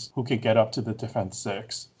Numenorians, who can get up to the defense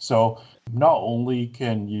 6. So not only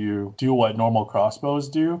can you do what normal crossbows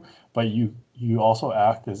do, but you also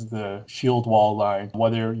act as the shield wall line,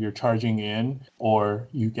 whether you're charging in or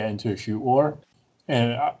you get into a shoot war.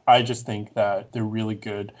 And I just think that they're really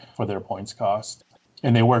good for their points cost.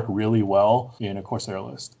 And they work really well in a Corsair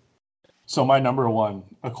list. So my number one,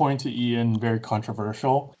 according to Ian, very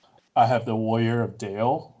controversial, I have the Warrior of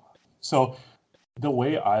Dale. So the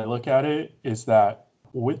way I look at it is that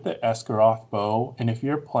with the Esgaroth bow, and if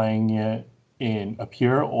you're playing it in a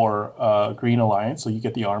pure or a green alliance, so you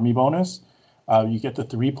get the army bonus, you get the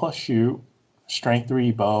 3+ shoot, strength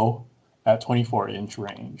 3 bow at 24-inch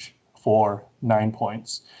range for 9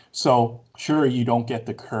 points. So sure, you don't get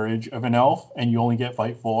the courage of an elf and you only get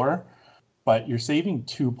fight 4, but you're saving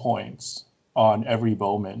 2 points on every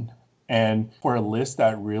bowman. And for a list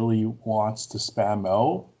that really wants to spam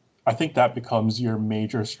out, I think that becomes your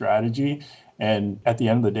major strategy. And at the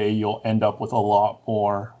end of the day, you'll end up with a lot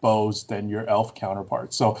more bows than your elf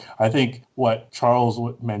counterparts. So I think what Charles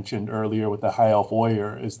mentioned earlier with the High Elf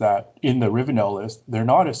Warrior is that in the Rivendell list, they're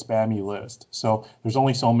not a spammy list. So there's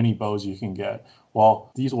only so many bows you can get.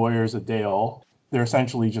 While these Warriors of Dale, they're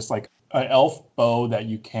essentially just like an elf bow that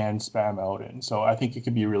you can spam out in. So I think it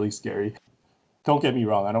could be really scary. Don't get me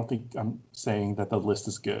wrong. I don't think I'm saying that the list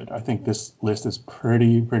is good. I think this list is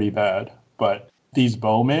pretty bad. But these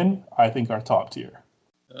bowmen, I think, are top tier.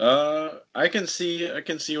 I can see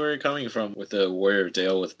where you're coming from with the Warrior of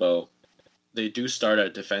Dale with bow. They do start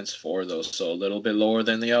at defense 4 though, so a little bit lower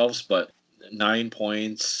than the elves, but 9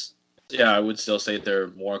 points. Yeah, I would still say they're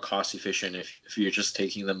more cost efficient if you're just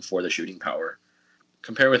taking them for the shooting power.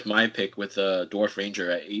 Compare with my pick with the Dwarf Ranger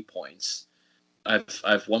at 8 points.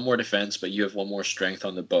 I've one more defense, but you have one more strength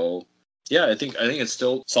on the bow. Yeah, I think it's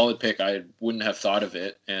still a solid pick. I wouldn't have thought of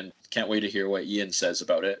it, and can't wait to hear what Ian says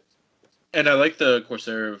about it. And I like the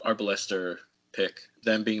Corsair Arbalister pick.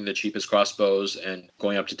 Them being the cheapest crossbows and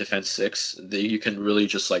going up to defense 6, you can really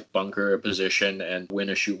just like bunker a position and win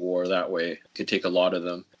a shoot war that way. Could take a lot of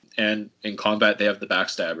them. And in combat, they have the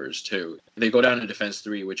backstabbers too. They go down to defense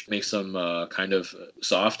 3, which makes them kind of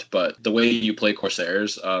soft. But the way you play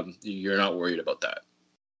Corsairs, you're not worried about that.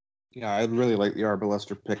 Yeah, I really like the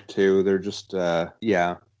Arbalister pick too. They're just,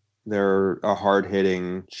 they're a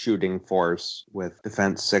hard-hitting shooting force with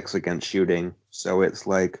defense 6 against shooting. So it's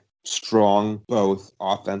like strong both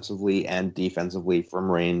offensively and defensively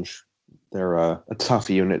from range. They're a tough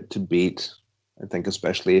unit to beat. I think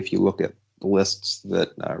especially if you look at the lists that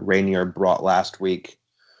Rainier brought last week,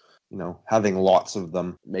 having lots of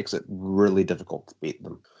them makes it really difficult to beat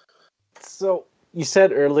them. So you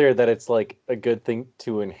said earlier that it's like a good thing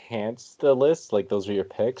to enhance the list. Like those are your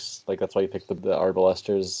picks. Like that's why you picked the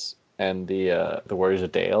Arbalesters and the Warriors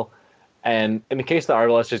of Dale. And in the case of the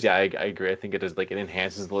Arbalesters, yeah, I agree. I think it is like it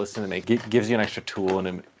enhances the list and it gives you an extra tool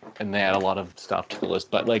and they add a lot of stuff to the list.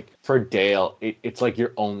 But like for Dale, it's like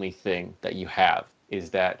your only thing that you have is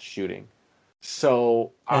that shooting.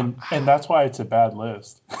 So and that's why it's a bad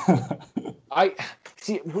list. I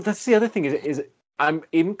see. Well, that's the other thing is I'm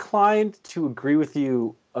inclined to agree with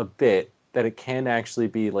you a bit that it can actually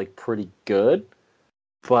be like pretty good,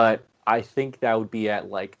 but I think that would be at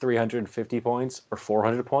like 350 points or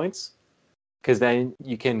 400 points, because then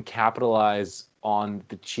you can capitalize on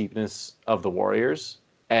the cheapness of the warriors,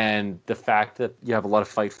 and the fact that you have a lot of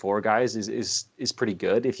fight 4 guys is pretty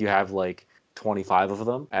good if you have like 25 of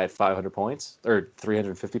them at 500 points or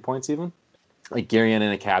 350 points even. Like Girion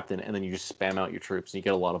and a captain, and then you just spam out your troops and you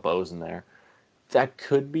get a lot of bows in there. That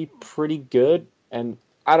could be pretty good, and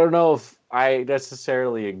I don't know if I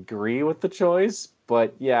necessarily agree with the choice,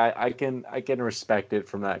 but yeah, I can respect it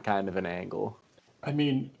from that kind of an angle. I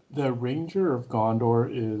mean, the Ranger of Gondor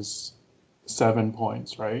is 7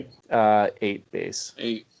 points, right? 8 base.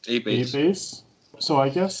 8 8 base. base. So I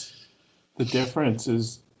guess the difference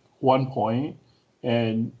is 1 point,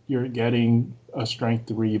 and you're getting a strength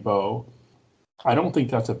 3 bow. I don't think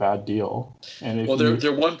that's a bad deal. And if Well,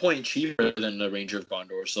 they're 1 point cheaper than the Ranger of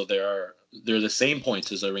Gondor, so they're the same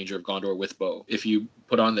points as the Ranger of Gondor with bow. If you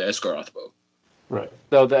put on the Esgaroth bow, right?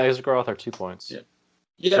 No, the Esgaroth are 2 points.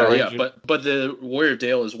 Yeah, but the Warrior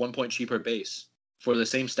Dale is 1 point cheaper base for the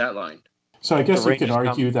same stat line. So I guess The you can Rangers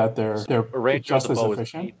argue that they're A Ranger just with as the bow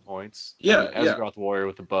efficient. is 8 points. Yeah, and Esgaroth Warrior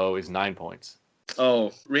with the bow is 9 points.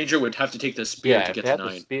 Oh, Ranger would have to take the spear Yeah, to if get they to had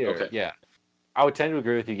 9. the spear, Okay. yeah. I would tend to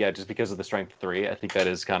agree with you, just because of the strength 3. I think that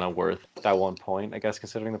is kind of worth that 1 point, I guess,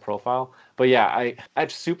 considering the profile. But yeah, I at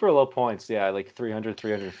super low points, like 300,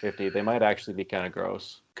 350, they might actually be kind of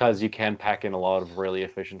gross, because you can pack in a lot of really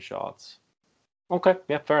efficient shots. Okay,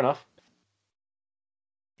 yeah, fair enough.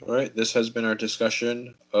 All right, this has been our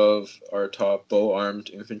discussion of our top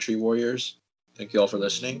bow-armed infantry warriors. Thank you all for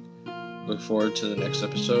listening. Look forward to the next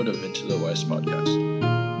episode of Into the West podcast.